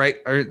Vic, right?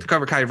 Or to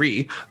cover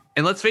Kyrie.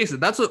 And let's face it,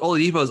 that's what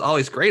Oladipo is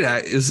always great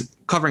at, is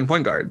covering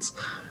point guards.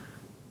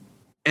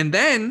 And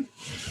then,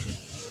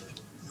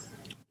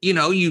 you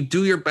know, you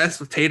do your best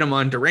with Tatum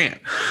on Durant.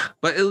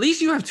 But at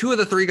least you have two of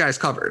the three guys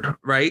covered,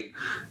 right?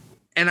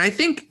 And I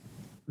think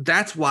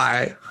that's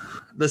why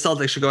the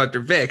Celtics should go after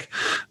Vic.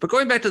 But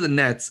going back to the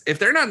Nets, if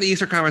they're not in the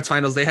Eastern Conference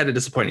Finals, they had a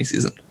disappointing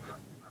season.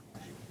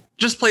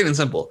 Just plain and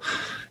simple.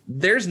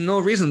 There's no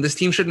reason this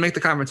team shouldn't make the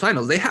conference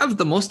finals. They have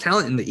the most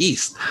talent in the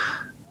East.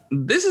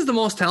 This is the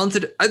most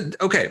talented.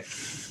 Okay.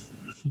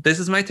 This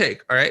is my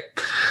take. All right.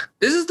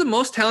 This is the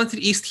most talented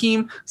East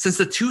team since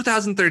the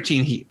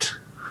 2013 Heat.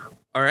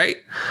 All right.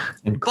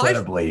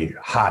 Incredibly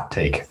hot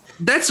take.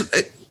 That's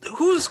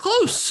who's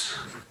close.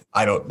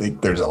 I don't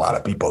think there's a lot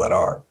of people that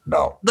are.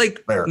 No.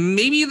 Like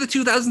maybe the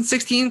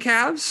 2016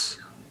 Cavs.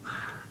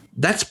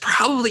 That's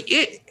probably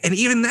it. And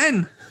even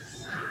then,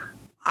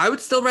 I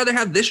would still rather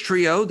have this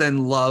trio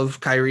than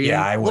Love, Kyrie,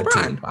 and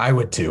LeBron. I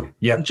would too.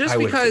 Yeah. Just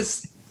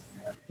because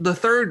the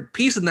third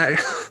piece in that,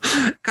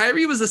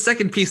 Kyrie was the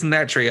second piece in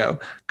that trio.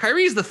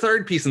 Kyrie is the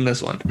third piece in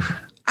this one.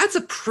 That's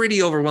a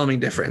pretty overwhelming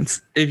difference,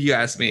 if you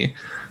ask me.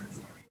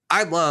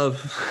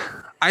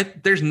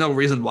 There's no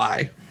reason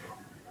why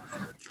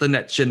the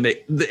Nets shouldn't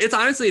make. It's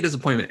honestly a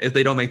disappointment if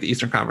they don't make the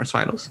Eastern Conference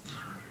Finals.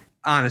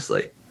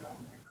 Honestly.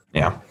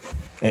 Yeah.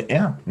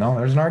 Yeah. No,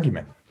 there's an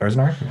argument.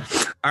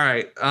 All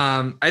right.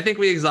 I think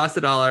we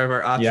exhausted all of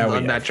our options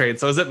on that trade.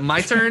 So is it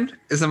my turn?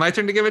 Is it my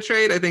turn to give a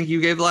trade? I think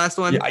you gave the last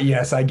one. Yeah,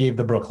 yes, I gave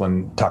the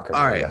Brooklyn Tucker.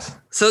 All right. Yes.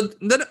 So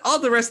then all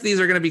the rest of these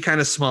are going to be kind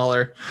of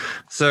smaller.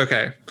 So,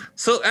 okay.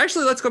 So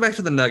actually, let's go back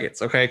to the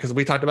Nuggets, okay? Because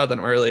we talked about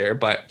them earlier.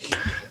 But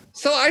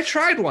so I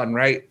tried one,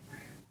 right?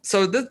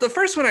 So the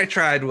first one I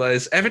tried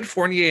was Evan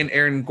Fournier and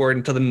Aaron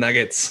Gordon to the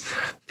Nuggets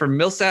for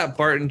Millsap,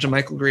 Barton,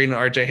 JaMychal Green, and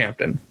RJ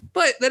Hampton.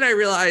 But then I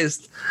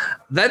realized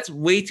that's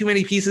way too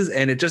many pieces,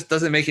 and it just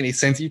doesn't make any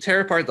sense. You tear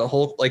apart the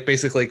whole, like,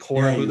 basically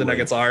core of who the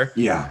Nuggets are.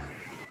 Yeah.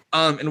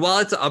 And while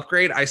it's an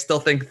upgrade, I still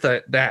think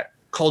that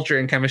culture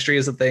and chemistry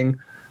is a thing.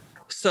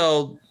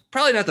 So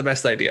probably not the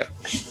best idea.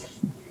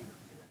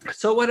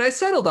 So what I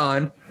settled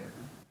on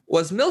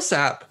was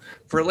Millsap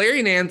for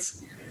Larry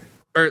Nance,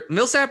 or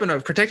Millsap and a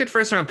protected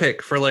first-round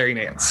pick for Larry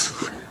Nance,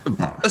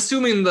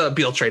 assuming the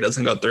Beal trade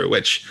doesn't go through,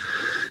 which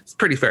is a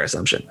pretty fair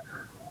assumption.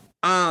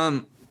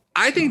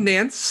 I think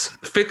Nance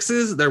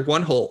fixes their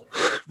one hole,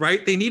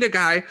 right? They need a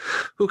guy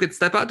who could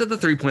step out to the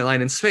three-point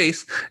line in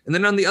space and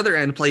then on the other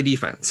end play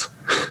defense.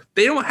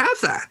 They don't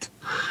have that.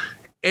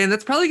 And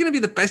that's probably going to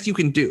be the best you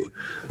can do.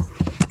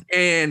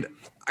 And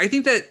I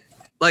think that,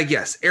 like,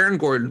 yes, Aaron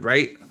Gordon,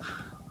 right?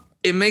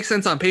 It makes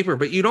sense on paper,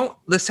 but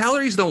the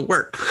salaries don't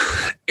work.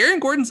 Aaron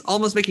Gordon's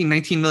almost making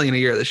 $19 million a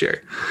year this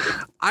year.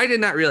 I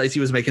did not realize he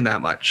was making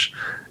that much.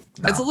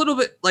 No. It's a little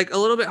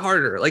bit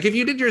harder. Like if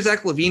you did your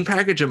Zach LaVine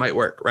package, it might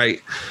work,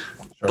 right?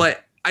 Sure.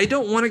 But I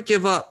don't want to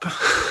give up.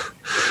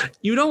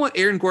 You don't want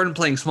Aaron Gordon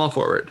playing small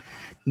forward.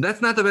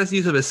 That's not the best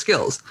use of his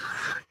skills.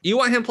 You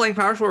want him playing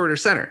power forward or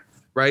center,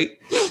 right?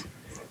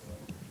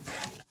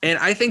 And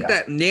I think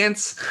that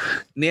Nance,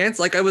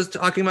 like I was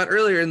talking about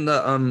earlier in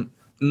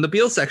the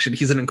Beal section,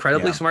 he's an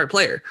incredibly smart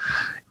player.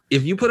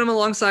 If you put him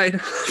alongside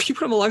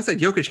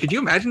Jokic, could you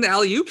imagine the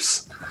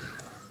alley-oops?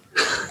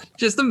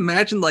 Just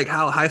imagine like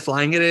how high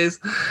flying it is.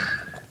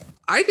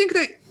 I think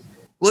that,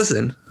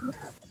 listen,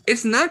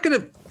 it's not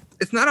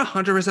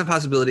 100%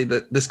 possibility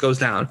that this goes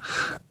down,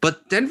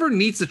 but Denver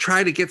needs to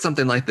try to get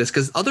something like this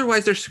because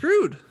otherwise they're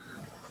screwed.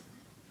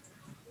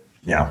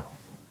 Yeah.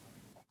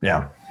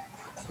 Yeah.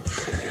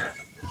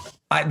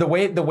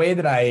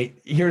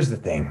 Here's the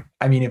thing.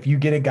 I mean, if you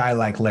get a guy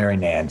like Larry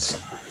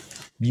Nance,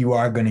 you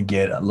are going to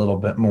get a little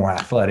bit more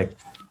athletic,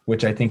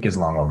 which I think is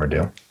long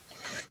overdue.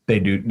 They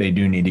do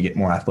need to get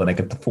more athletic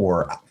at the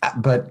four,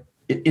 but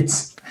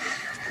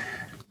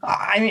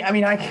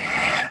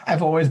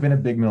I've always been a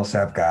big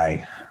Millsap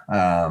guy,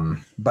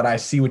 but I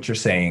see what you're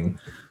saying.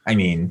 I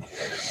mean,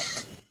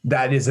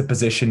 that is a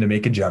position to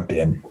make a jump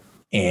in.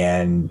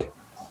 And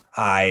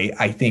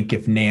I think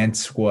if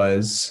Nance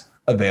was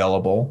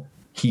available,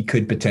 he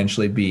could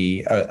potentially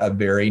be a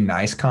very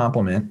nice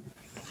compliment.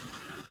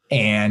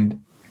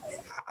 And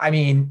I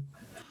mean,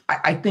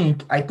 I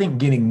think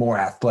getting more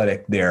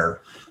athletic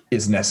there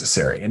is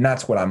necessary. And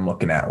that's what I'm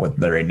looking at with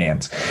Larry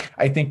Nance.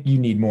 I think you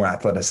need more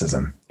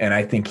athleticism. And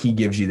I think he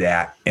gives you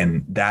that,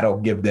 and that'll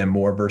give them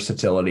more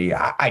versatility.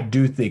 I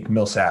do think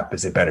Millsap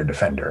is a better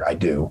defender. I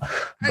do.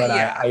 But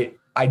yeah.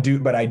 I do,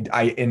 but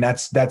I and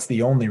that's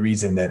the only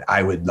reason that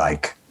I would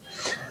like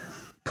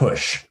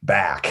push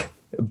back.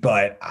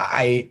 But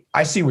I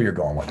see where you're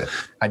going with it.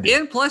 I do.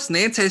 And plus,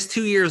 Nance has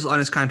 2 years on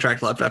his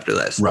contract left after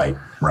this. Right.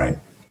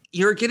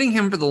 You're getting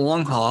him for the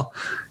long haul,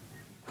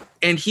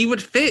 and he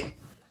would fit.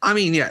 I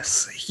mean,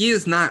 yes, he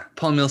is not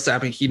Paul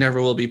Millsap, and he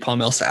never will be Paul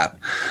Millsap.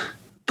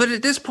 But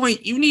at this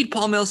point, you need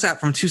Paul Millsap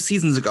from 2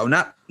 seasons ago,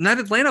 not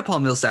Atlanta Paul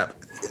Millsap.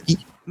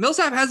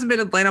 Millsap hasn't been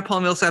Atlanta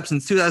Paul Millsap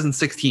since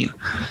 2016,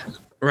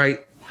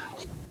 right?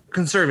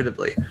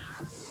 Conservatively.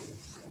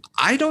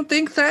 I don't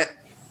think that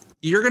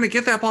you're going to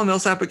get that Paul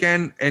Millsap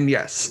again. And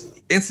yes,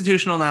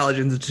 institutional knowledge.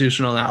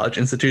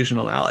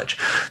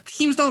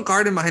 Teams don't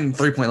guard him behind the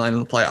three-point line in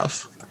the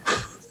playoffs.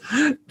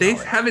 They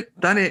haven't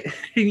done it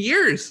in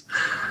years.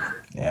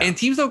 Yeah. And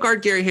teams don't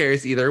guard Gary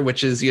Harris either,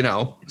 which is,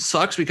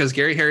 sucks because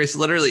Gary Harris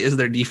literally is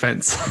their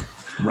defense.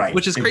 Right.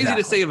 Which is crazy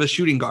to say of a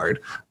shooting guard,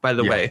 by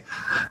the way,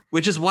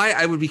 which is why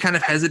I would be kind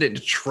of hesitant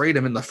to trade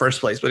him in the first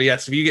place. But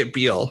yes, if you get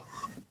Beal,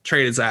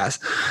 trade his ass.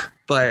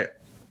 But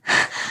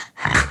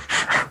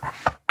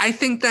I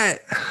think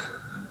that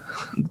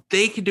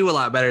they could do a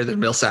lot better than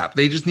Millsap.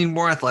 They just need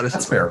more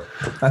athleticism.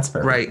 That's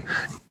fair. Right.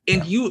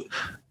 And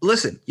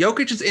listen,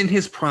 Jokic is in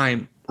his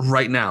prime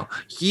right now.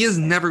 He is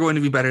never going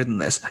to be better than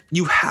this.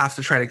 You have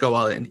to try to go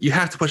all in. You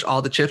have to push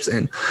all the chips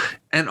in.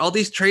 And all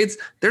these trades,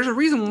 there's a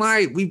reason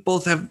why we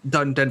both have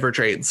done Denver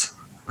trades.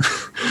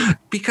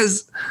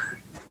 Because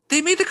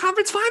they made the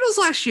conference finals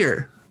last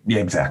year. Yeah,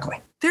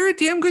 exactly. They're a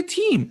damn good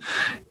team.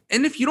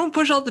 And if you don't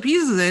push all the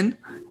pieces in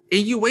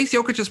and you waste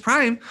Jokic's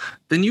prime,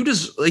 then you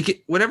just,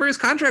 whenever his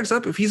contract's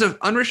up, if he's an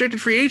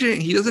unrestricted free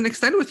agent, he doesn't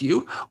extend with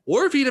you,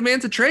 or if he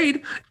demands a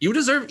trade, you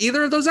deserve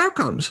either of those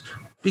outcomes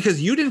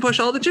because you didn't push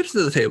all the chips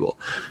to the table.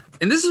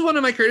 And this is one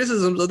of my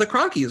criticisms of the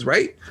Cronkies,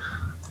 right?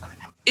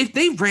 If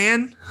they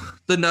ran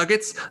the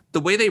Nuggets the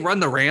way they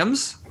run the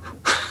Rams,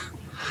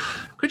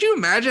 could you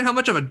imagine how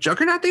much of a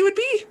juggernaut they would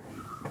be?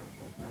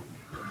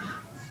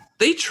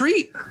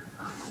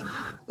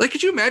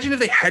 Could you imagine if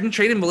they hadn't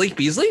traded Malik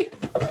Beasley?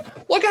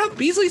 Look how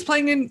Beasley's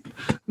playing in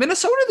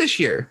Minnesota this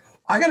year.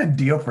 I got a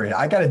deal for you.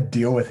 I got a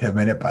deal with him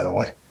in it, by the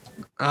way.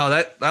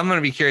 Oh, I'm going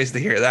to be curious to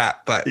hear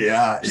that. But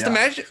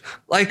imagine,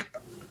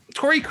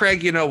 Torrey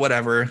Craig,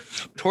 whatever.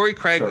 Torrey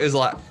Craig is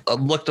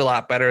looked a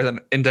lot better than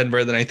in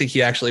Denver than I think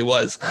he actually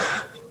was.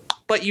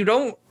 But you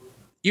don't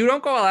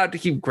go all out to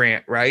keep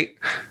Grant, right?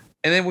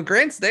 And then when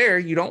Grant's there,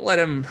 you don't let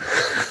him,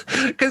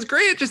 because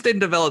Grant just didn't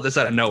develop this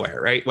out of nowhere,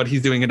 right? What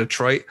he's doing in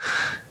Detroit.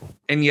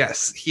 And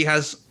yes, he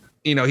has,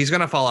 he's going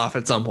to fall off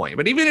at some point.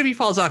 But even if he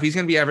falls off, he's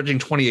going to be averaging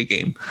 20 a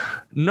game.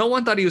 No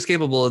one thought he was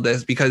capable of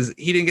this because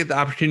he didn't get the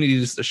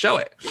opportunities to show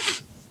it.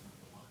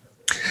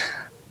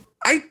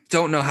 I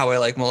don't know how I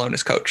like Malone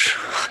as coach.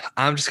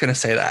 I'm just going to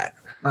say that.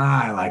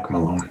 I like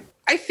Malone.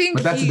 I think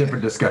But that's a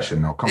different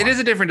discussion, though. It is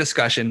a different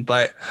discussion,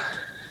 but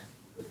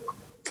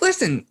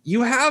listen,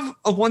 you have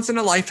a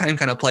once-in-a-lifetime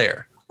kind of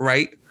player,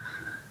 right?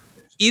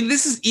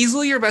 This is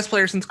easily your best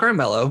player since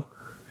Carmelo,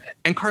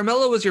 and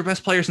Carmelo was your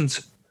best player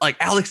since,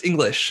 Alex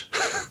English.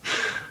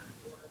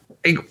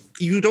 And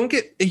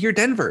you're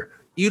Denver.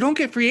 You don't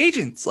get free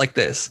agents like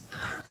this.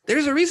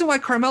 There's a reason why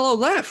Carmelo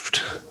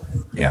left.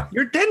 Yeah.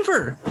 You're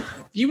Denver.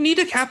 You need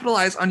to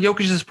capitalize on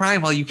Jokic's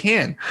prime while you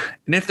can.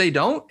 And if they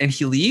don't and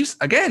he leaves,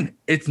 again,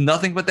 it's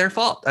nothing but their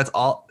fault. That's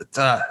all.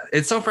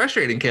 It's so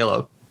frustrating,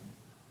 Caleb.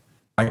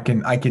 I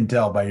can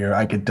tell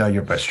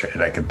you're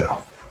frustrated. I can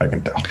tell.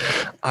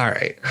 All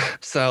right.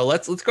 So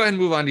let's go ahead and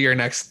move on to your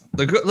next.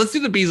 Let's do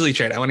the Beasley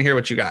trade. I want to hear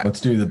what you got. Let's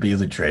do the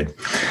Beasley trade.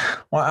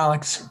 Well,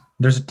 Alex,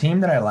 there's a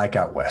team that I like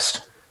out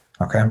west.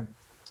 Okay.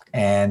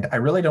 And I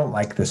really don't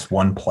like this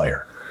one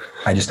player.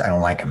 I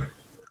don't like him.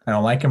 I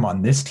don't like him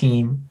on this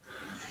team.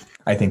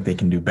 I think they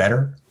can do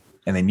better,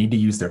 and they need to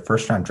use their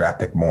first-round draft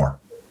pick more.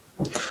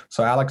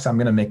 So, Alex, I'm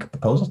going to make a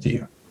proposal to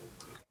you.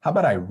 How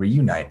about I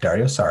reunite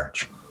Dario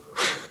Saric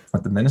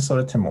with the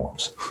Minnesota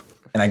Timberwolves,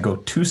 and I go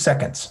 2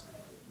 seconds,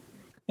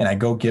 and I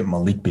go get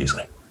Malik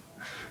Beasley.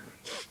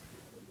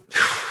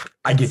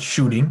 I get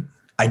shooting.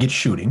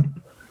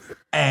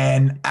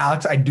 And,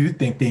 Alex, I do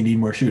think they need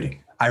more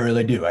shooting. I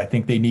really do. I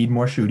think they need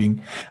more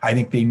shooting. I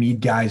think they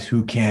need guys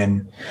who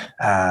can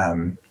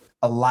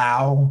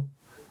allow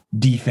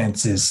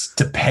defenses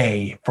to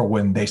pay for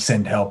when they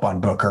send help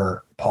on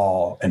Booker,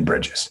 Paul, and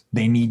Bridges.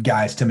 They need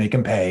guys to make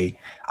them pay.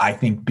 I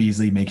think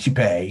Beasley makes you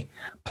pay.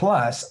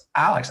 Plus,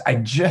 Alex, I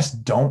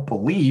just don't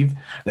believe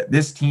that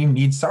this team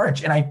needs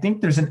Saric. And I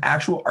think there's an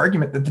actual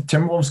argument that the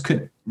Timberwolves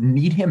could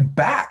need him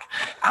back.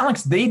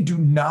 Alex, they do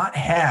not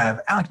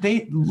have Alex.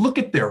 They look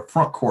at their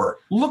front court.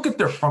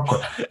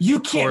 You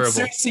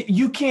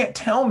can't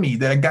tell me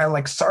that a guy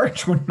like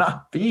Sarge would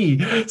not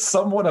be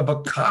somewhat of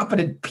a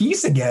competent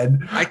piece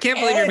again. I can't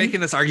believe you're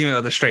making this argument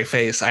with a straight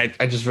face. I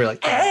just really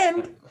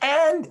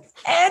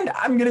and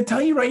I'm going to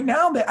tell you right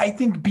now that I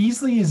think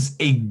Beasley is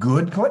a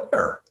good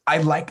player. I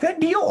like that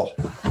deal.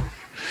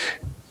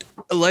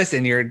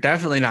 Listen, you're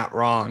definitely not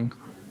wrong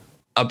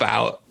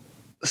about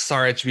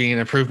Saric being an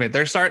improvement.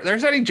 They're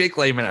starting Jake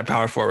Layman at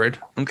power forward.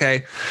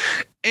 Okay.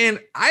 And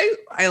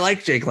I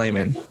like Jake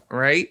Layman,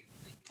 right?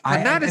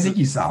 I think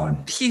he's solid.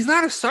 He's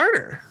not a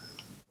starter.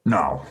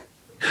 No.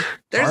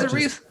 There's a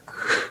reason.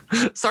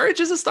 Saric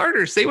is a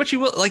starter. Say what you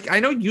will. Like, I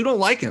know you don't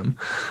like him,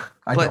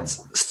 but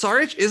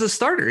Saric is a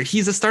starter.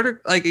 He's a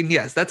starter. Like, and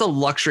yes, that's a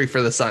luxury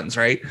for the Suns,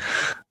 right?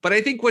 But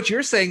I think what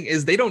you're saying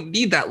is they don't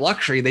need that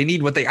luxury. They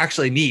need what they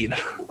actually need.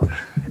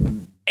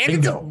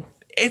 And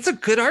it's a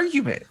good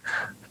argument.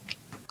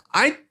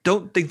 I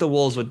don't think the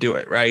Wolves would do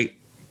it, right?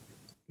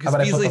 How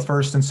about I put the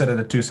first instead of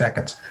the 2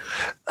 seconds?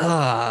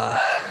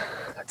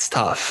 That's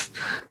tough.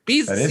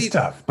 That is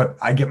tough, but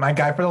I get my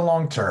guy for the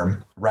long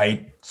term,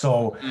 right?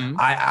 So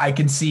I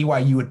can see why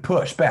you would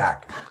push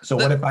back. So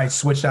what if I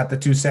switched out the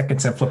 2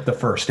 seconds and flipped the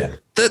first in?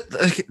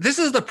 This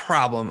is the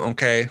problem,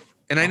 okay?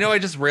 And I know I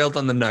just railed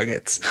on the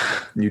Nuggets.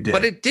 You did.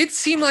 But it did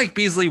seem like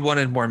Beasley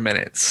wanted more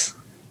minutes.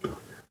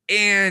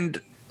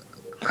 And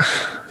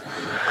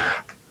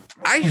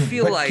I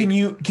feel like can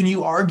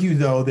you argue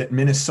though that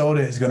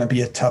Minnesota is going to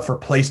be a tougher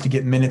place to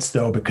get minutes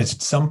though, because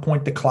at some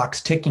point the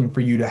clock's ticking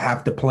for you to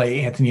have to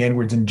play Anthony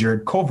Edwards and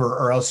Jared Culver,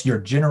 or else your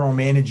general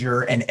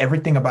manager and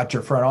everything about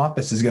your front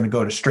office is going to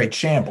go to straight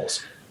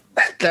shambles.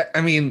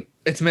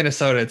 It's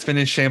Minnesota. It's been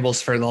in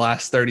shambles for the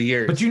last 30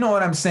 years. But you know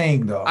what I'm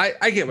saying though.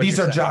 I get what these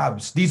are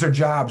jobs. These are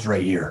jobs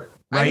right here.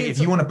 Right? If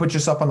you want to put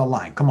yourself on the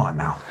line, come on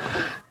now.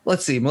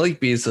 Let's see,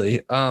 Malik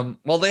Beasley.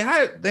 Well, they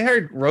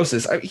hired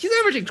Rosas. He's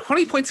averaging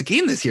 20 points a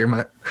game this year.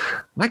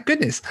 My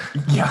goodness.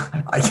 Yeah.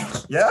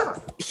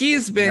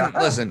 He's been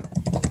listen.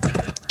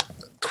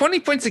 20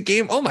 points a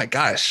game. Oh my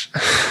gosh,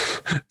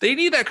 they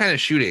need that kind of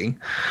shooting.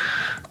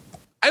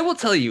 I will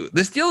tell you,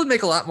 this deal would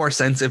make a lot more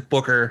sense if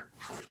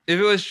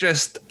it was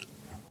just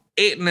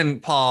Ayton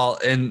and Paul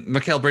and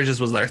Mikal Bridges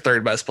was their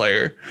third best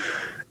player.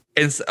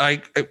 It's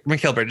like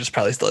Mikal Bridges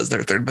probably still is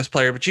their third best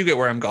player, but you get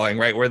where I'm going,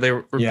 right? Where they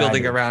were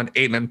building around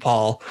Ayton and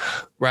Paul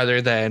rather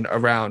than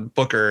around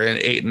Booker and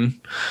Ayton.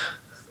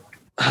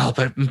 Oh,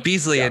 but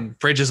Beasley and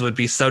Bridges would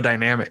be so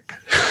dynamic.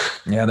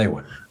 Yeah, they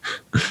would.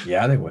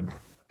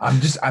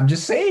 I'm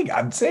just saying.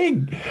 I'm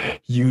saying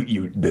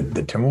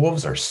the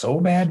Timberwolves are so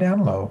bad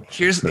down low.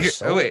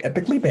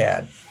 Epically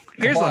bad.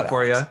 Here's one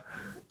for you.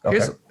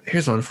 Okay.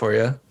 Here's one for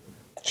you.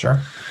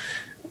 Sure.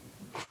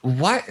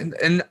 What?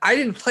 And I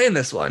didn't plan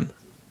this one.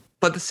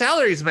 But the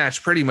salaries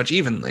match pretty much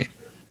evenly.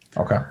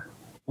 Okay.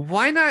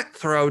 Why not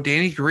throw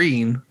Danny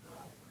Green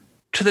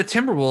to the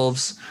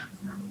Timberwolves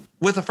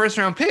with a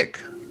first-round pick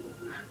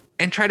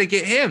and try to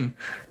get him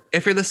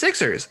if you're the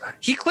Sixers?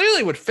 He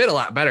clearly would fit a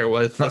lot better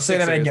with the Say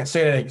that again.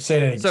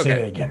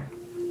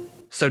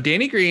 So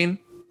Danny Green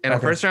and a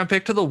first-round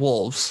pick to the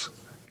Wolves,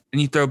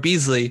 and you throw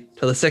Beasley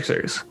to the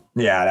Sixers.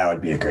 Yeah, that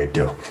would be a great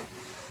deal.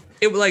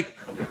 It would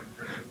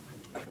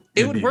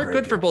work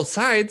good for both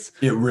sides.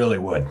 It really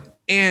would.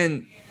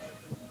 And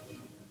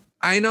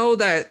I know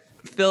that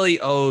Philly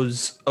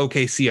owes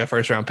OKC a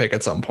first-round pick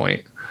at some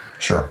point.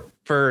 Sure.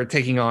 For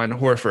taking on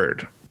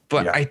Horford.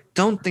 But I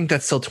don't think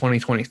that's till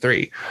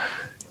 2023.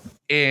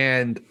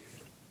 And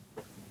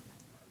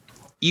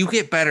you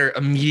get better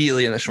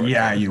immediately in the short term.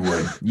 Yeah, you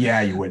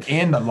would.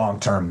 And the long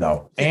term,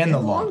 though. And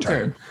the long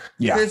term.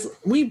 Yeah. Because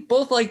we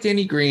both like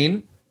Danny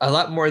Green a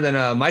lot more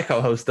than my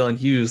co-host Dylan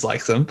Hughes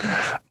likes him.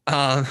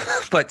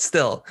 But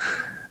still,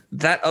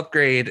 that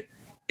upgrade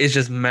is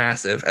just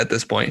massive at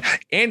this point.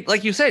 And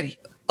like you said,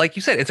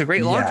 it's a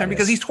great long term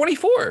because he's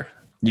 24.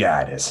 Yeah,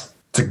 it is.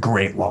 It's a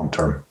great long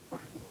term.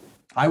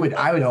 I would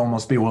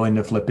almost be willing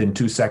to flip in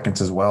 2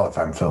 seconds as well if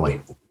I'm Philly.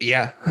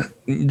 Yeah,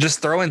 just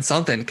throw in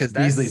something because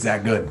Beasley's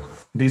that good.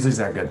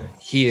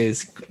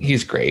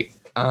 He's great.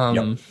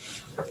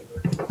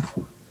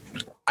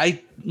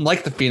 I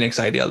like the Phoenix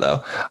idea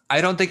though. I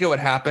don't think it would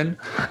happen,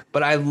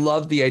 but I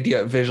love the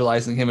idea of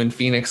visualizing him in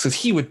Phoenix because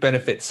he would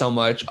benefit so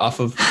much off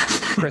of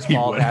Chris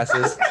Paul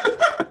passes.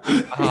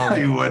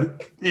 He would.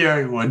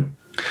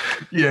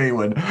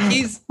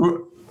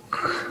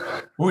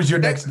 Who's your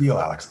next deal,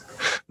 Alex?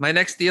 My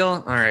next deal?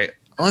 All right.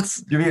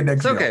 Let's give me a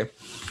next deal. Okay.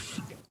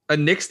 A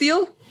Knicks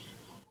deal?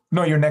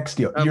 No, your next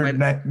deal. Your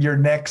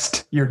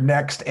next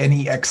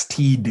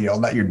NEXT deal,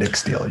 not your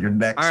Knicks deal. Your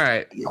next All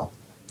right. deal.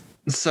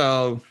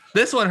 So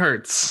this one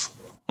hurts.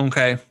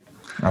 Okay.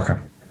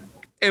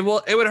 It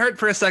would hurt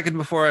for a second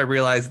before I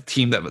realize the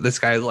team that this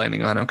guy is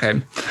landing on.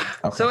 Okay.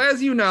 So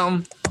as you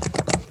know,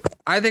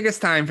 I think it's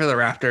time for the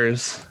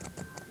Raptors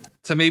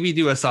to maybe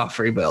do a soft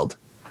rebuild.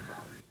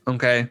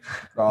 Okay.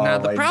 Now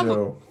the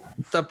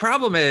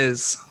problem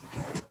is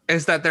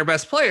that their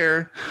best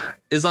player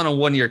is on a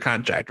 1-year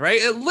contract,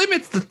 right? It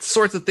limits the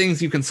sorts of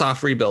things you can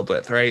soft rebuild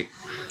with, right?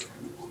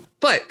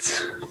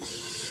 But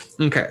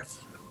okay.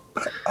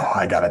 Oh,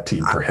 I got a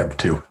team for him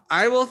too.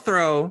 I will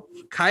throw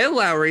Kyle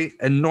Lowry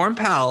and Norm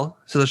Powell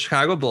to the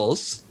Chicago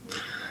Bulls.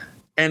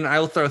 And I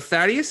will throw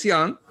Thaddeus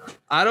Young,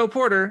 Otto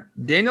Porter,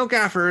 Daniel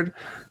Gafford,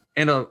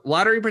 and a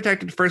lottery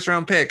protected first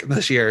round pick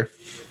this year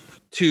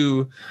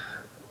to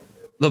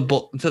the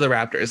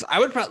Raptors. I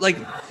would probably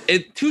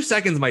 2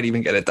 seconds might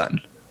even get it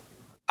done.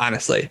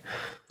 Honestly.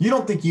 You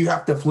don't think you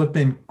have to flip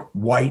in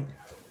White?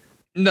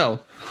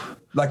 No.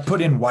 Like put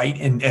in White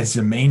as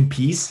the main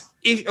piece?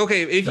 If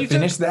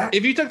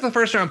you took the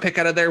first round pick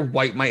out of there,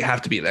 White might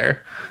have to be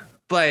there.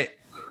 But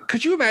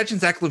could you imagine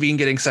Zach LaVine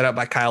getting set up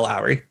by Kyle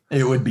Lowry?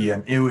 It would be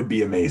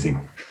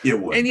amazing. It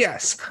would. And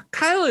yes,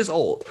 Kyle is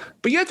old,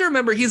 but you have to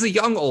remember he's a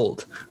young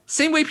old.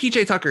 Same way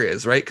PJ Tucker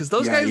is, right? Because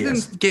those guys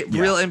didn't get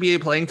real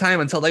NBA playing time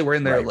until they were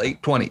in their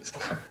late 20s.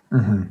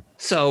 Mm-hmm.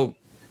 So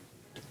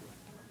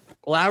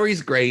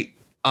Lowry's great.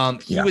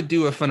 He would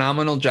do a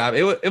phenomenal job.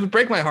 It would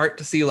break my heart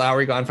to see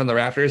Lowry gone from the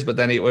Raptors, but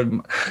then it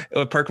would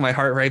perk my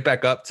heart right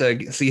back up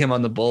to see him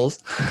on the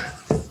Bulls.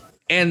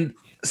 And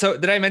so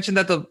did I mention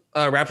that the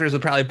Raptors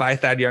would probably buy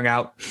Thad Young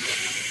out?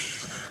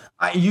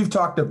 You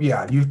talked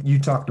about it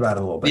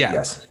a little bit. Yeah.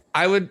 Yes.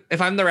 I would,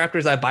 if I'm the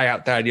Raptors, I buy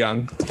out Thad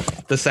Young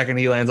the second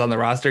he lands on the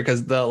roster,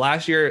 because the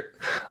last year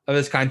of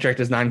his contract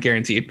is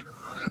non-guaranteed.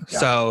 Yeah.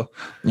 So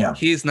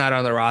he's not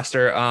on the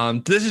roster.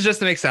 This is just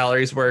to make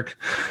salaries work.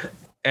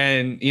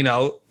 And,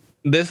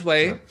 this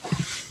way,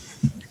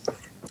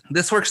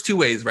 this works two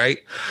ways, right?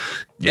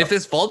 Yep. If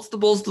this vaults the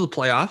Bulls to the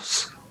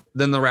playoffs,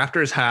 then the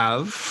Raptors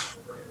have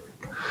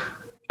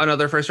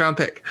another first round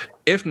pick.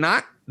 If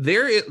not,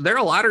 they're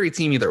a lottery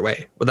team either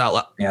way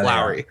without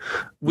Lowry.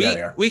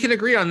 We can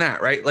agree on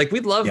that, right? Like,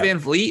 we'd love Van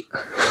Vliet,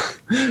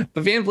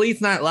 but Van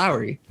Vliet's not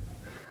Lowry.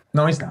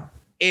 No, he's not.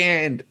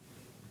 And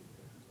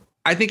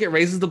I think it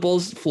raises the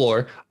Bulls'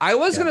 floor. I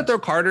was going to throw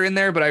Carter in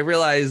there, but I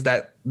realized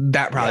that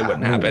probably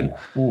wouldn't happen.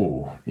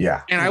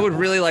 Yeah. And I would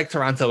really like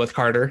Toronto with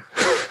Carter.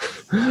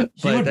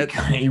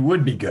 He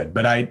would be good,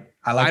 but I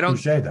like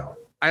Boucher, though.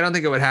 I don't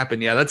think it would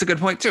happen. Yeah, that's a good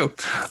point, too.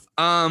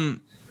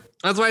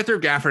 That's why I threw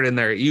Gafford in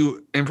there.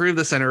 You improve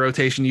the center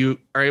rotation. You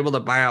are able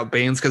to buy out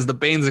Baines, because the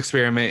Baines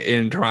experiment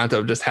in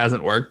Toronto just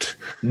hasn't worked.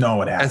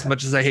 No, it hasn't. As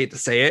much as I hate to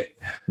say it.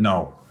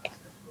 No.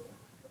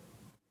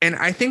 And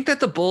I think that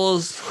the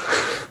Bulls...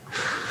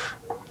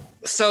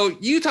 So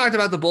you talked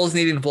about the Bulls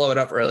needing to blow it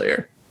up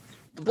earlier.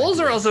 The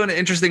Bulls are also in an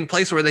interesting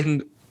place where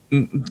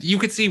you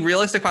could see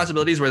realistic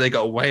possibilities where they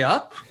go way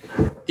up.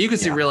 You could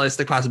see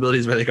realistic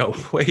possibilities where they go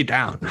way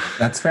down.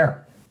 That's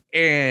fair.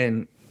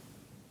 And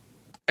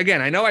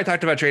again, I know I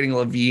talked about trading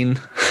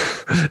LaVine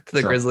to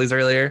the Grizzlies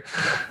earlier,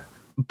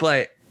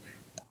 but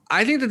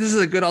I think that this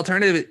is a good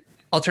alternative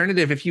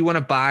if you want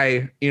to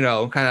buy, kind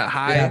of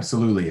high. It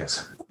absolutely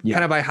is. Yeah.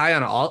 Kind of buy high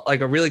on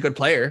a really good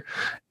player,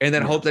 and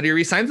then hope that he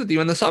re-signs with you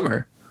in the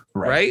summer.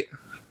 Right.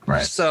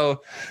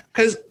 So,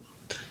 because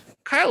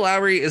Kyle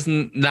Lowry is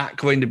not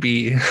going to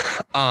be,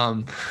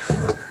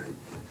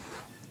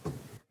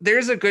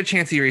 there's a good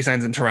chance he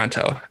resigns in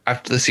Toronto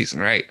after the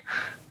season, right?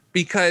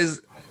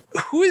 Because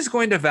who is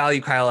going to value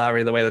Kyle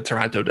Lowry the way that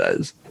Toronto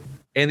does?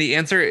 And the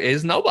answer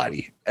is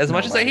nobody. As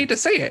much as I hate to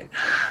say it,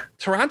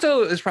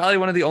 Toronto is probably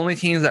one of the only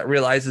teams that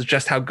realizes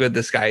just how good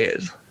this guy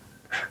is.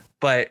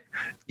 But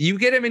you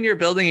get him in your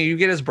building and you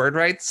get his bird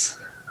rights,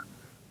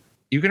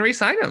 you can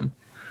re-sign him.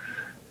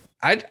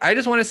 I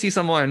just want to see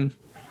someone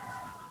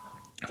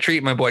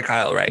treat my boy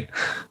Kyle right.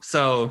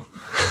 So,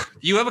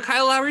 you have a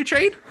Kyle Lowry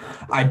trade?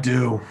 I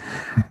do.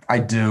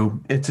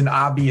 It's an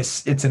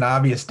obvious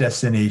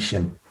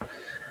destination,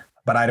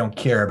 but I don't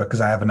care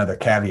because I have another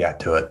caveat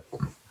to it.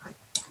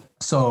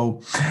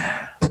 So,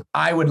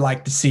 I would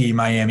like to see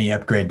Miami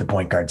upgrade the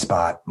point guard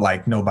spot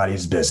like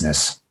nobody's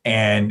business.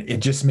 And it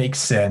just makes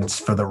sense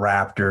for the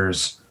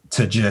Raptors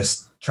to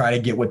just try to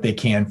get what they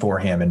can for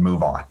him and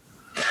move on.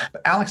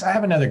 But Alex, I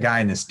have another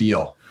guy in this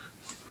deal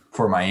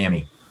for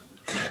Miami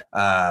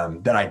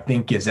that I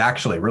think is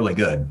actually really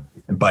good,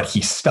 but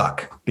he's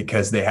stuck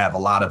because they have a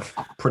lot of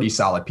pretty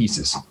solid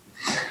pieces.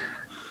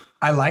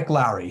 I like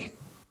Lowry,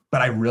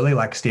 but I really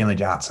like Stanley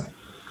Johnson.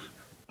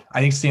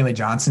 I think Stanley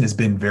Johnson has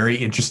been very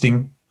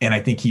interesting, and I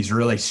think he's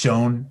really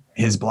shown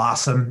his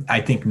blossom. I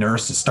think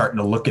Nurse is starting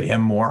to look at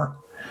him more.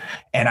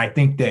 And I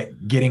think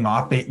that getting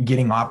off to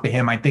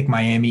him, I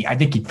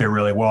think he'd fit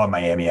really well in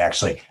Miami,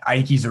 actually. I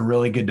think he's a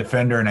really good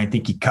defender, and I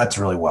think he cuts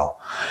really well.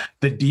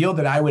 The deal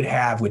that I would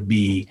have would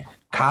be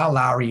Kyle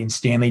Lowry and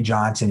Stanley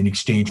Johnson in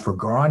exchange for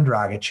Goran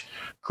Dragic,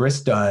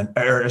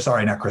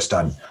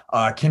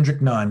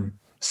 Kendrick Nunn,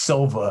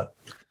 Silva,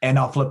 and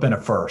I'll flip in a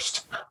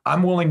first.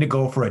 I'm willing to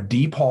go for a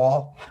deep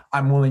haul.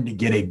 I'm willing to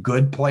get a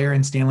good player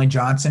in Stanley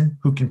Johnson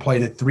who can play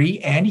the 3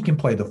 and he can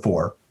play the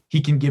 4. He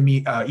can give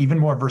me even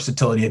more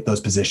versatility at those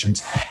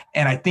positions.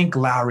 And I think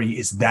Lowry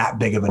is that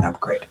big of an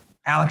upgrade.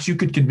 Alex, you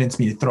could convince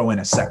me to throw in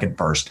a second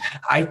first.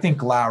 I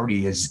think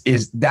Lowry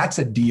that's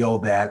a deal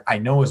that I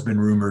know has been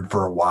rumored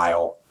for a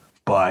while,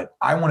 but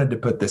I wanted to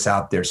put this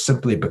out there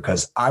simply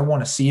because I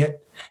want to see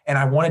it. And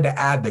I wanted to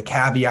add the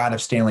caveat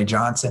of Stanley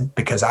Johnson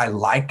because I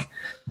like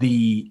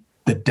the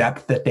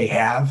depth that they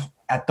have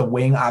at the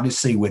wing,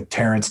 obviously with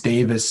Terrence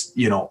Davis,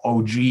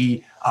 OG,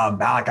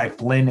 Malachi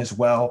Flynn as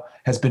well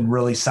has been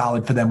really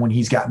solid for them when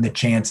he's gotten the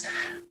chance.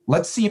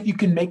 Let's see if you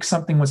can make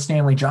something with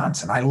Stanley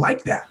Johnson. I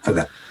like that for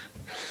them.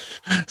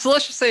 So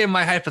let's just say in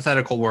my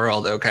hypothetical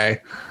world, okay?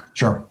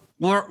 Sure.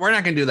 We're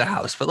not going to do the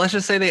house, but let's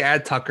just say they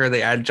add Tucker,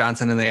 they add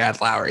Johnson, and they add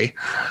Lowry.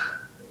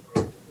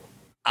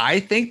 I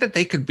think that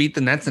they could beat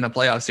the Nets in a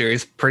playoff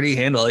series pretty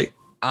handily.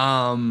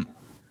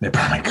 They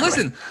probably could.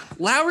 Listen,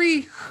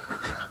 Lowry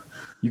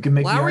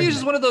is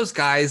just one of those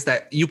guys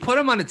that you put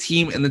him on a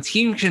team and the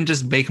team can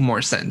just make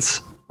more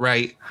sense,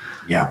 right?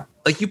 Yeah.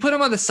 Like you put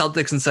him on the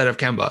Celtics instead of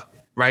Kemba,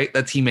 right?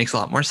 That team makes a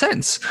lot more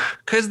sense.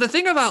 Because the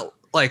thing about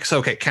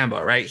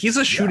Kemba, right? He's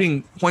a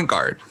shooting point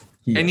guard.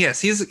 And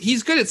yes,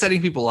 he's good at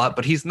setting people up,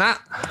 but he's not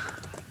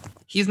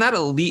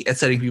elite at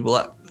setting people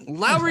up.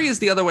 Lowry is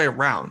the other way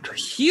around.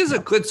 He is a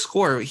good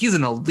scorer. He's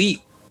an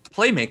elite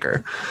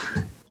playmaker.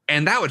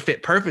 And that would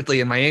fit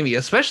perfectly in Miami,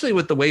 especially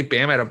with the way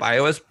Bam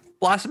Adebayo is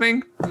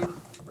blossoming.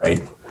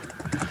 Right.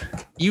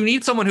 You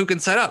need someone who can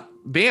set up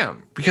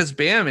Bam because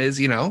Bam is,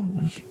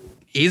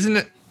 he's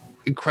an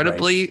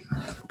incredibly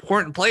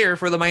important player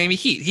for the Miami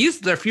Heat. He's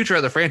the future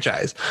of the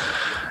franchise.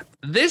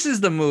 This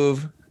is the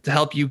move to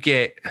help you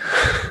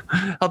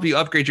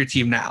upgrade your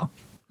team now.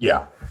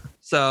 Yeah.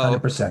 So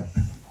 100%.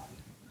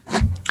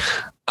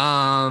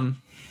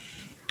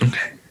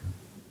 Okay.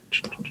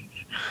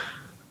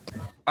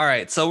 All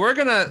right. So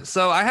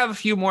I have a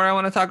few more I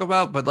want to talk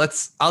about,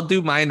 but I'll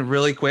do mine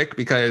really quick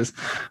because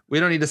we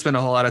don't need to spend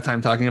a whole lot of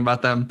time talking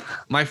about them.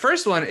 My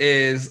first one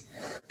is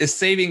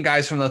saving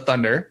guys from the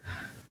Thunder.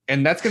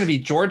 And that's going to be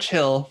George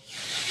Hill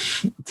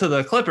to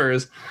the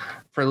Clippers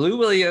for Lou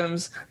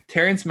Williams,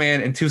 Terrence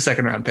Mann, and 2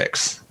 second-round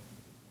picks.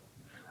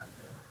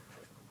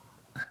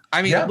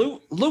 I mean,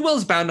 Lou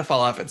Will's bound to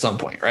fall off at some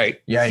point, right?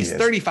 Yeah, he's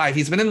 35.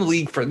 He's been in the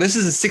league this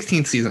is his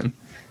 16th season.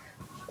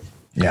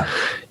 Yeah.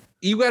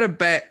 You got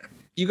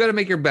to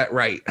make your bet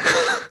right.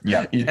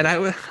 Yeah. And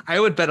I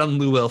would bet on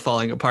Lou Will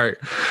falling apart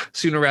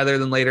sooner rather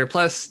than later.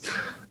 Plus,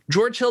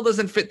 George Hill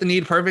doesn't fit the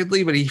need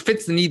perfectly, but he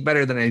fits the need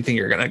better than anything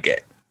you're going to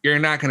get. You're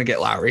not going to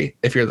get Lowry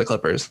if you're the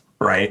Clippers.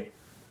 Right.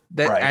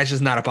 That's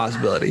just not a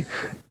possibility.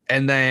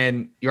 And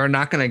then you're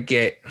not going to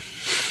get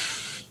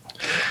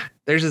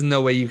 – there's just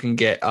no way you can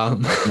get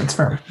that's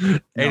fair.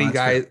 any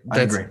guy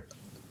that's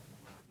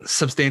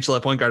substantial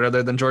at point guard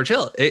other than George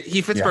Hill.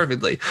 He fits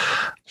perfectly.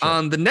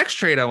 Sure. The next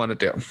trade I want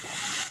to do.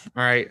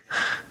 All right.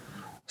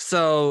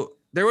 So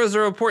there was a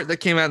report that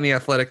came out in The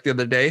Athletic the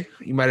other day.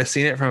 You might have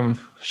seen it from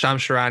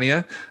Shams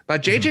Charania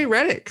about JJ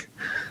Redick.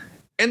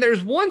 And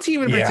there's one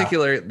team in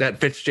particular that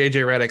fits JJ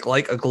Redick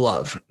like a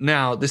glove.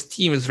 Now, this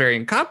team is very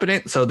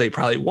incompetent, so they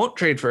probably won't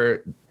trade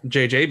for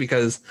JJ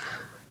because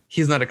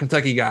he's not a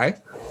Kentucky guy.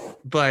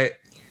 But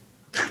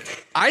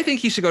I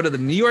think he should go to the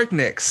New York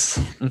Knicks,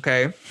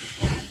 okay,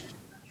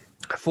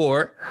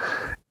 for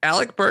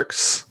Alec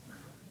Burks,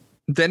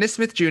 Dennis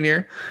Smith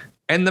Jr.,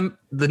 and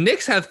the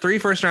Knicks have 3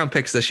 first-round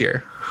picks this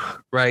year,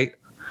 right?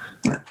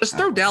 Just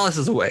throw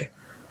Dallas's away.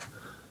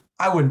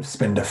 I wouldn't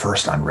spend a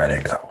first on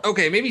Redick, though.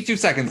 Okay, maybe 2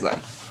 seconds then.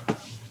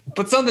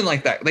 But something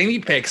like that. They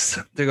need picks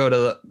to go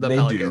to the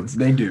Pelicans.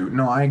 They do.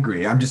 No, I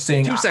agree. I'm just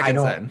saying 2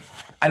 seconds then.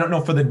 I don't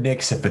know for the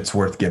Knicks if it's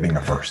worth giving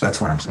a first.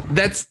 That's what I'm saying.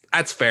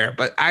 That's fair.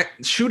 But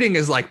shooting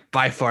is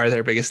by far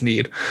their biggest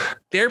need.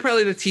 They're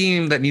probably the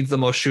team that needs the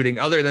most shooting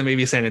other than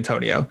maybe San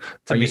Antonio.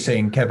 Are you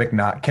saying Kevin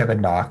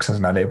Knox is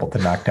not able to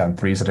knock down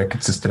threes at a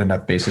consistent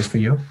enough basis for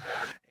you?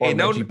 Or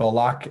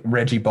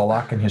Reggie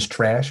Bullock and his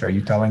trash. Are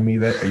you telling me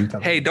that?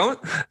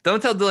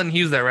 Don't tell Dylan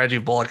Hughes that Reggie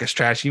Bullock is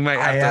trash. You might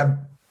have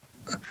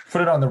to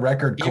put it on the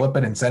record, clip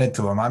it, and send it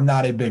to him. I'm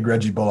not a big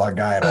Reggie Bullock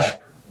guy at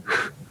all.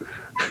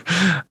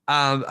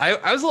 I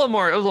was a little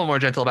more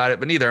gentle about it,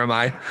 but neither am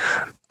I.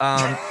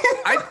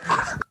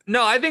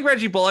 I think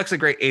Reggie Bullock's a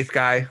great 8th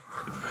guy.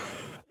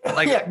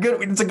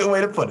 Good. It's a good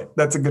way to put it.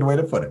 That's a good way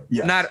to put it.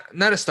 Yeah.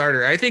 Not a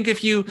starter. I think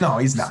No,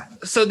 he's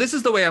not. So this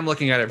is the way I'm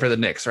looking at it for the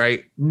Knicks,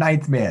 right?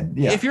 9th man.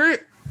 Yeah. If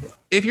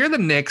you're the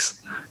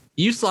Knicks,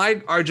 you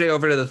slide RJ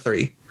over to the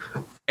 3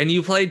 and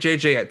you play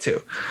JJ at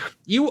 2.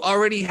 You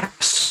already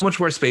have so much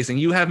more spacing.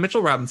 You have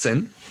Mitchell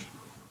Robinson,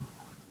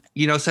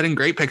 setting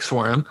great picks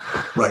for him.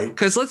 Right.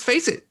 Because let's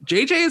face it,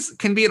 JJ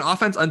can be an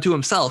offense unto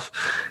himself.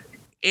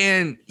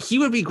 And he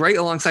would be great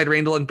alongside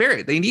Randall and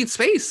Barrett. They need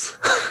space.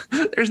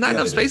 There's not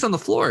enough space on the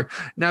floor.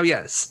 Now,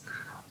 yes.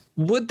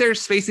 Would their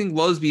spacing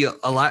woes be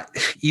a lot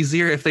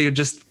easier if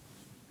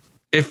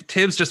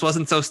Tibbs just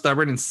wasn't so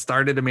stubborn and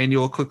started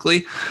Emmanuel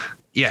quickly?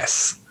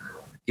 Yes.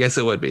 Yes,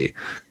 it would be.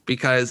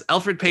 Because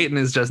Elfrid Payton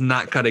is just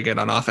not cutting it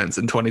on offense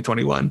in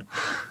 2021.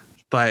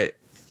 But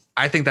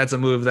I think that's a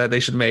move that they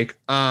should make.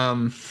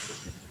 My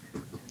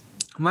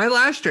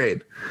last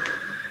trade,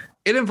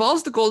 it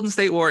involves the Golden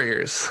State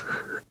Warriors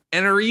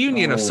and a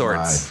reunion of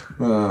sorts.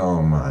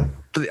 Oh my!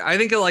 I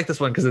think you'll like this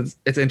one because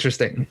it's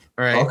interesting.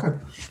 All right. Okay.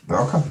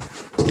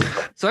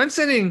 So I'm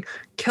sending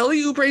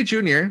Kelly Oubre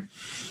Jr.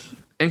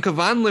 and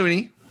Kevon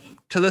Looney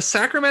to the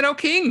Sacramento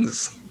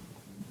Kings.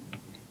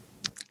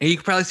 And you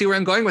can probably see where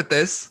I'm going with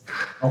this.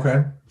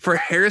 Okay. For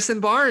Harrison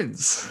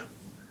Barnes.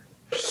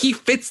 he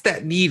fits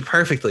that need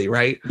perfectly,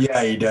 right?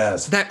 Yeah, he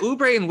does. That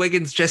Oubre and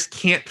Wiggins just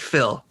can't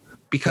fill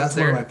because that's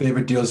one of my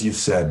favorite deals you've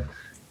said.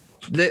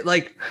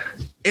 Like,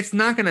 it's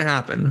not going to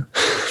happen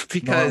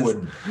because it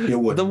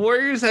wouldn't. The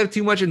Warriors have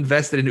too much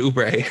invested in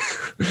Oubre.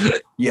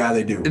 Yeah,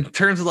 they do. In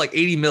terms of like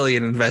 80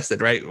 million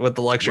invested, right, with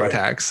the luxury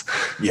tax.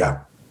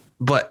 Yeah.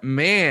 But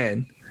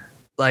man,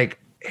 like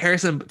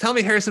tell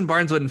me Harrison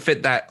Barnes wouldn't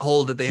fit that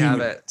hole that they have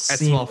at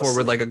small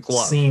forward like a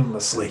glove.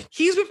 Seamlessly.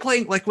 He's been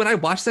playing, like when I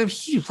watched them,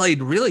 he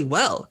played really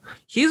well.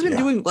 He's been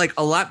doing like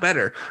a lot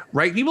better,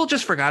 right? People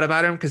just forgot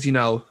about him because,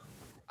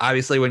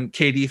 obviously when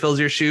KD fills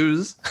your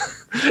shoes,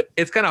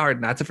 it's kind of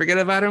hard not to forget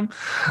about him.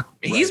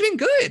 He's been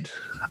good.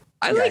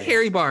 I like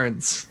Harry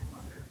Barnes.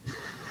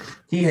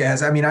 He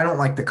has. I mean, I don't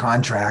like the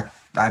contract.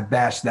 I've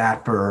bashed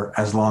that for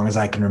as long as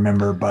I can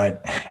remember,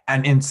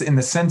 and in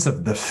the sense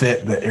of the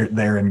fit that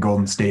they're in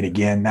Golden State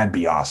again, that'd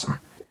be awesome.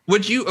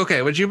 Would you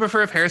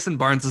prefer if Harrison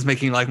Barnes is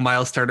making like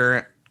Miles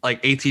Turner like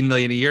 18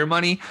 million a year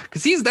money?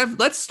 Because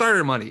that's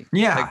starter money.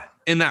 Yeah. Like,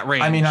 in that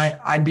range. I mean,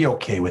 I'd be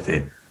okay with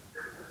it.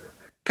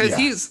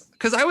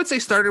 Because I would say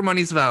starter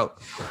money's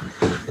about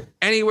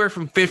anywhere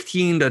from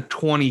 15 to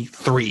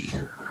 23.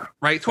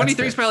 Right,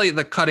 23 is probably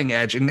the cutting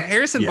edge, and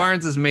Harrison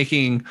Barnes is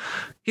making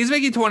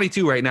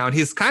 22 right now, and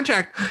his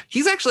contract,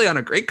 he's actually on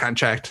a great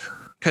contract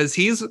because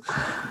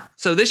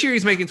so this year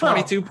he's making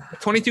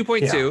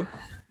 22.2,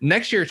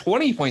 next year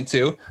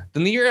 20.2,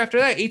 then the year after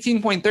that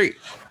 18.3.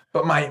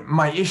 But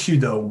my issue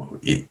though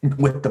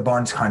with the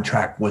Barnes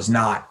contract was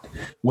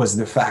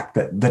the fact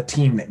that the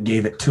team that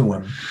gave it to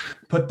him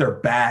put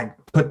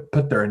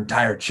their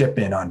entire chip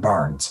in on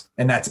Barnes,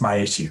 and that's my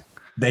issue.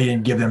 They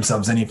didn't give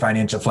themselves any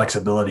financial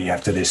flexibility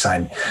after they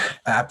signed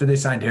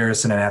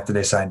Harrison and after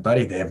they signed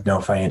Buddy. They have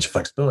no financial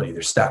flexibility.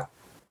 They're stuck.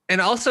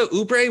 And also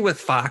Oubre with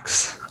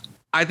Fox,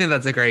 I think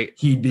that's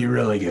he'd be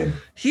really good.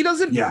 He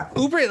doesn't. Yeah.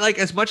 Oubre, like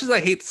as much as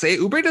I hate to say it,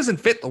 Oubre doesn't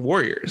fit the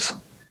Warriors.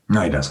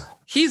 No, he doesn't.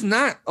 He's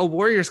not a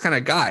Warriors kind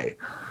of guy,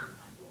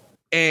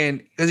 and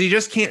because he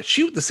just can't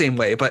shoot the same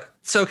way. But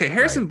so okay,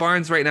 Harrison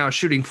Barnes right now is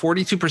shooting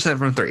 42%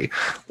 from three.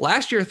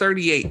 Last year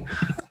 38.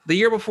 The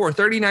year before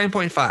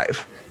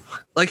 39.5.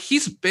 Like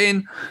his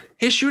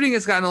shooting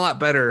has gotten a lot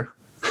better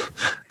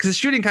because his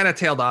shooting kind of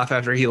tailed off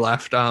after he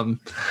left Golden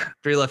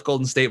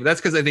State. But that's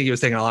because I think he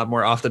was taking a lot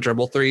more off the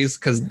dribble threes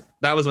because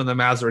that was when the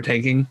Mavs were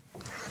tanking.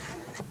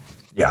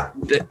 Yeah.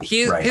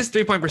 His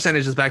 3-point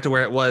percentage is back to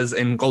where it was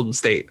in Golden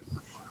State.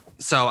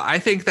 So I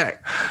think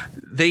that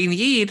they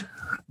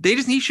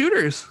just need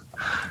shooters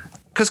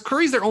because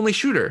Curry's their only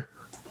shooter.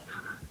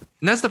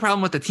 And that's the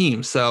problem with the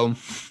team. So,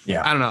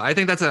 I don't know. I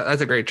think that's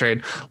a great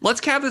trade.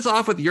 Let's cap this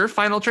off with your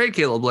final trade,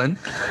 Caleb Lynn.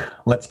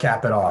 Let's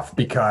cap it off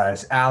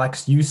because,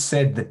 Alex, you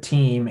said the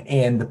team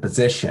and the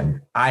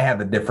position. I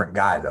have a different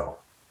guy, though.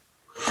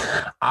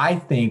 I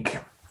think,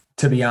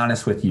 to be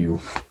honest with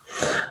you,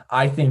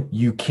 I think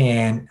you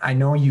can. I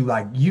know you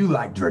like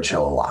George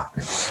Hill a lot,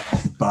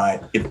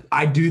 but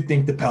I do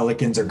think the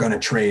Pelicans are going to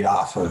trade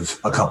off of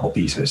a couple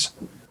pieces.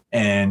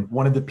 And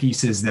one of the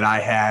pieces that I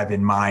have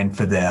in mind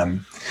for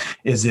them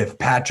is if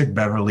Patrick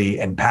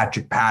Beverley and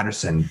Patrick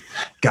Patterson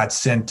got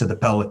sent to the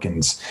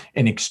Pelicans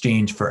in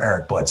exchange for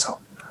Eric Bledsoe.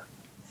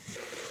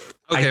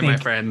 Okay, my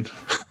friend.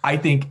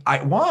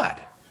 What?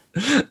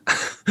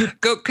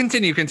 Go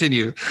continue.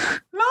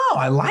 No,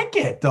 I like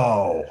it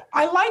though.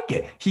 I like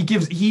it.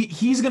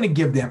 He's going to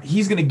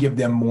give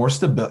them more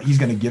stability. He's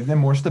going to give them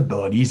more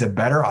stability. He's a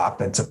better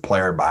offensive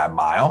player by a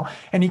mile,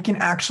 and he can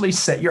actually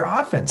set your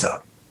offense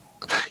up.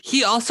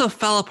 He also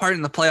fell apart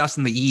in the playoffs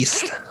in the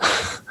East.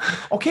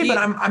 Okay, but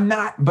I'm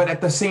not. But at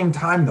the same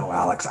time, though,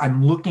 Alex,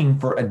 I'm looking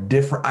for a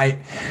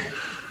different.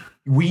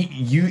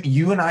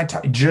 You and I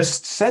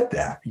just said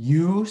that.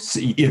 You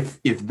see, if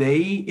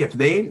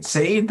they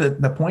say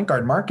that the point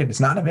guard market is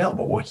not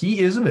available, well,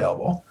 he is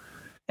available.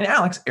 And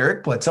Alex,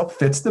 Eric Bledsoe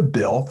fits the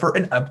bill for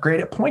an upgrade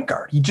at point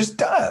guard. He just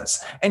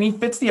does, and he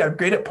fits the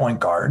upgrade at point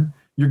guard.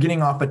 You're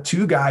getting off of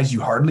two guys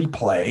you hardly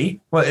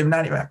play. Well, if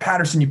not even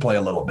Patterson, you play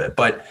a little bit,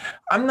 but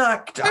I'm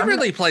not.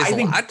 Beverly plays a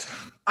lot.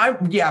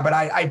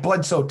 But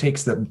Bledsoe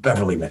takes the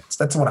Beverly minutes.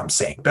 That's what I'm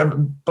saying.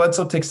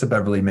 Bledsoe takes the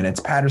Beverly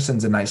minutes.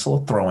 Patterson's a nice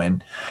little throw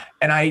in,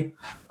 and I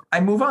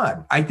move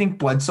on. I think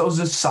Bledsoe's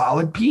a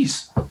solid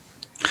piece.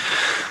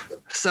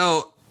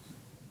 So,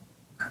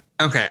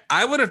 okay,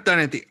 I would have done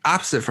it the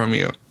opposite from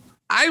you.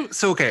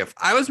 If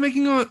I was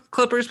making a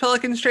Clippers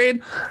Pelicans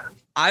trade,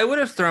 I would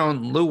have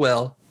thrown Lou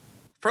Will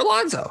for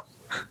Lonzo.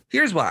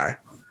 Here's why.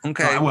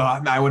 Okay.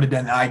 Well, I would have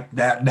done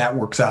that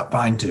works out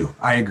fine too.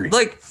 I agree.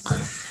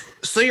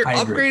 So you're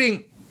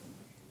upgrading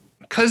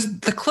because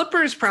the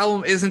Clippers'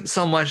 problem isn't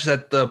so much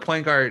that the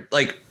point guard,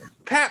 like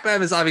Pat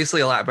Bev is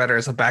obviously a lot better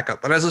as a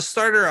backup, but as a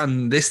starter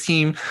on this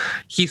team,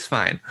 he's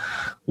fine.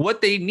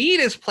 What they need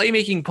is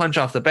playmaking punch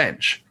off the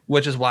bench,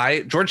 which is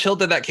why George Hill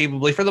did that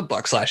capably for the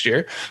Bucks last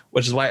year,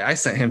 which is why I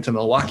sent him to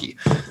Milwaukee.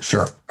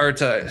 Sure. Or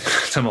to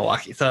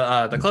Milwaukee,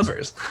 to the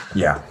Clippers.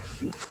 Yeah.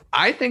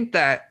 I think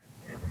that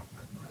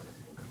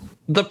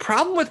the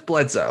problem with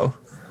Bledsoe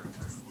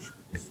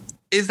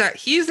is that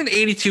he's an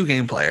 82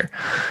 game player.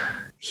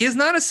 He is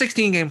not a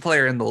 16-game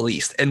player in the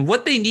least. And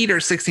what they need are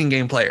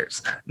 16-game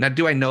players. Now,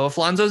 do I know if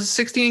Lonzo's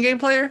a 16-game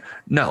player?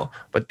 No.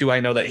 But do I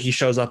know that he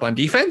shows up on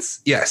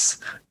defense? Yes.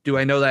 Do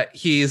I know that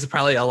he's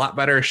probably a lot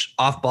better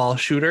off-ball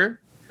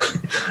shooter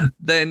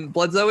than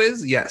Bledsoe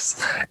is?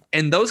 Yes.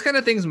 And those kind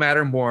of things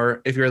matter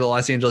more if you're the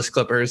Los Angeles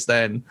Clippers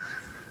than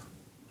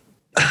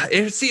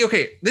this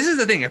is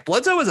the thing. If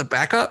Bledsoe was a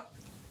backup,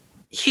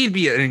 he'd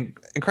be an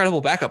incredible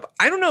backup.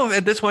 I don't know if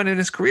at this point in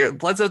his career,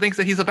 Bledsoe thinks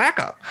that he's a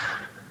backup.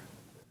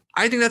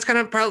 I think that's kind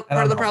of part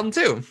of the problem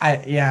too.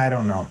 I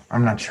don't know.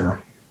 I'm not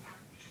sure.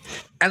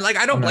 And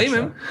I don't blame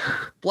him.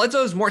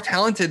 Bledsoe's more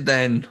talented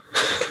than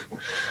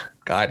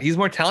he's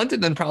more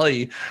talented than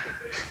probably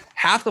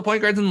half the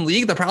point guards in the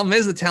league. The problem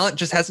is the talent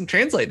just hasn't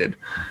translated.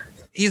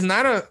 He's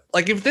not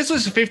if this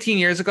was 15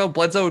 years ago,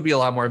 Bledsoe would be a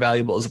lot more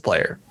valuable as a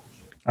player.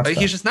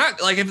 He's just not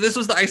if this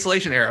was the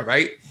isolation era,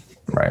 right?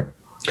 Right.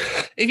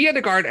 If you had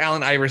to guard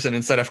Allen Iverson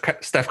instead of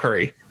Steph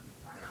Curry,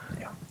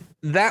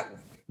 that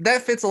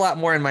fits a lot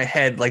more in my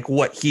head,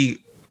 what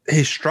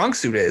his strong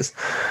suit is.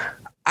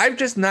 I'm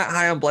just not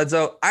high on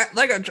Bledsoe. I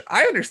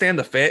understand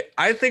the fit.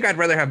 I think I'd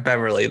rather have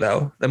Beverly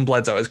though than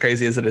Bledsoe, as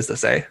crazy as it is to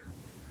say.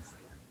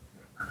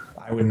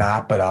 I would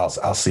not, but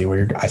I'll see where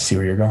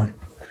you're going.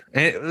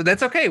 And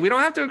that's okay. We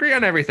don't have to agree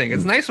on everything.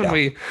 It's nice when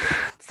we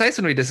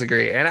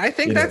disagree. And I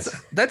think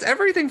that's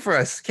everything for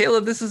us.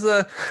 Caleb, this is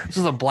a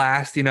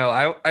blast.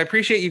 I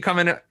appreciate you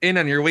coming in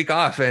on your week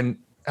off and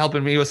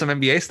helping me with some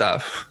NBA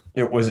stuff.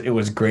 It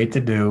was great to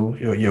do.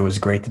 It was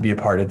great to be a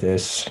part of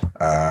this.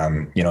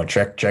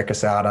 Check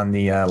us out on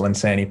the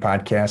Linsanity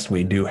podcast.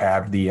 We do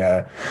have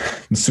the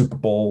Super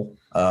Bowl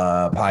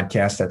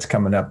podcast that's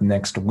coming up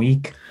next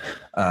week.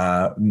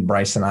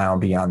 Bryce and I will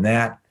be on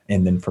that.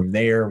 And then from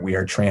there, we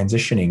are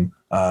transitioning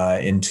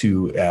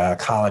into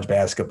college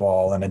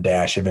basketball and a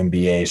dash of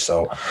NBA.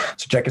 So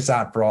check us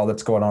out for all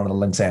that's going on in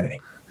the Linsanity.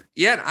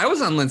 Yeah, I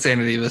was on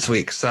Linsanity this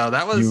week, so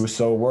that was you.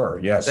 So were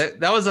yes.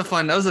 That was a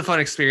fun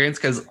experience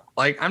because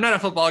I'm not a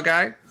football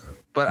guy,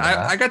 but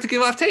I got to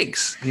give off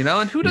takes,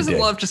 and who doesn't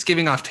love just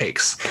giving off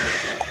takes?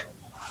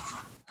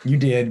 You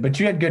did, but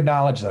you had good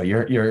knowledge though.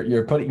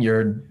 You're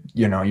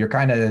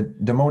kind of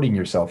demoting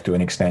yourself to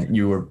an extent.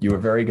 You were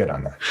very good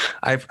on that.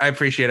 I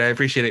appreciate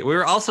it. We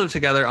were also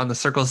together on the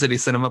Circle City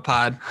Cinema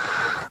Pod.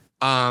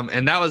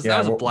 And that was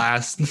a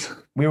blast.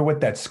 We were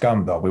with that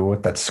scum though.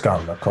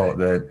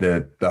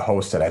 The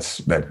host of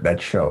that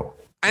show.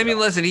 I mean,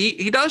 listen,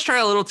 he does try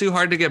a little too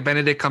hard to get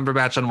Benedict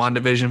Cumberbatch on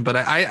WandaVision, but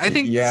I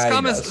think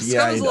Scum is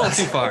a little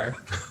too far.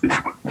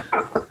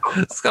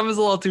 Scum is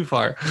a little too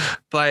far,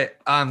 but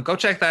go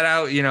check that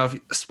out.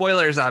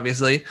 Spoilers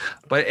obviously,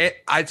 but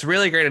it's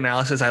really great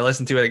analysis. I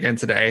listened to it again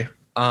today.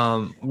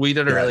 We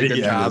did a really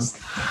good job.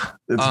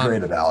 It's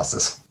great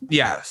analysis.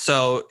 Yeah.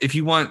 So if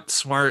you want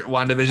smart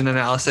WandaVision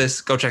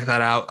analysis, go check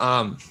that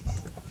out.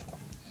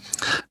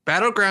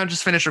 Battleground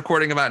just finished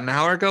recording about an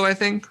hour ago, I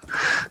think.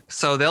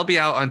 So they'll be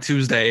out on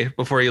Tuesday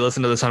before you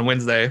listen to this on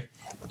Wednesday.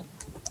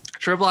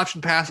 Triple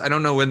Option Pass, I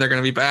don't know when they're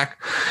going to be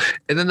back.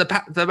 And then the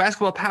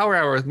Basketball Power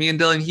Hour with me and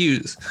Dylan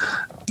Hughes.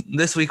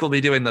 This week we'll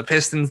be doing the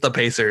Pistons, the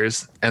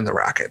Pacers, and the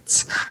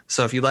Rockets.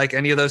 So if you like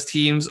any of those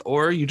teams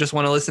or you just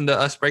want to listen to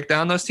us break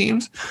down those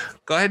teams,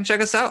 go ahead and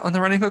check us out on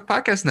the Running Hook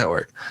Podcast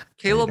Network.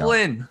 Caleb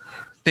Lynn,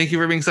 thank you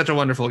for being such a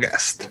wonderful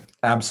guest.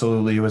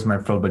 Absolutely. It was my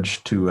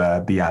privilege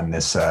to be on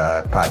this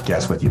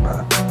podcast with you,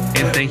 brother.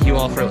 And thank you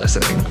all for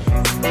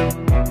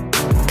listening.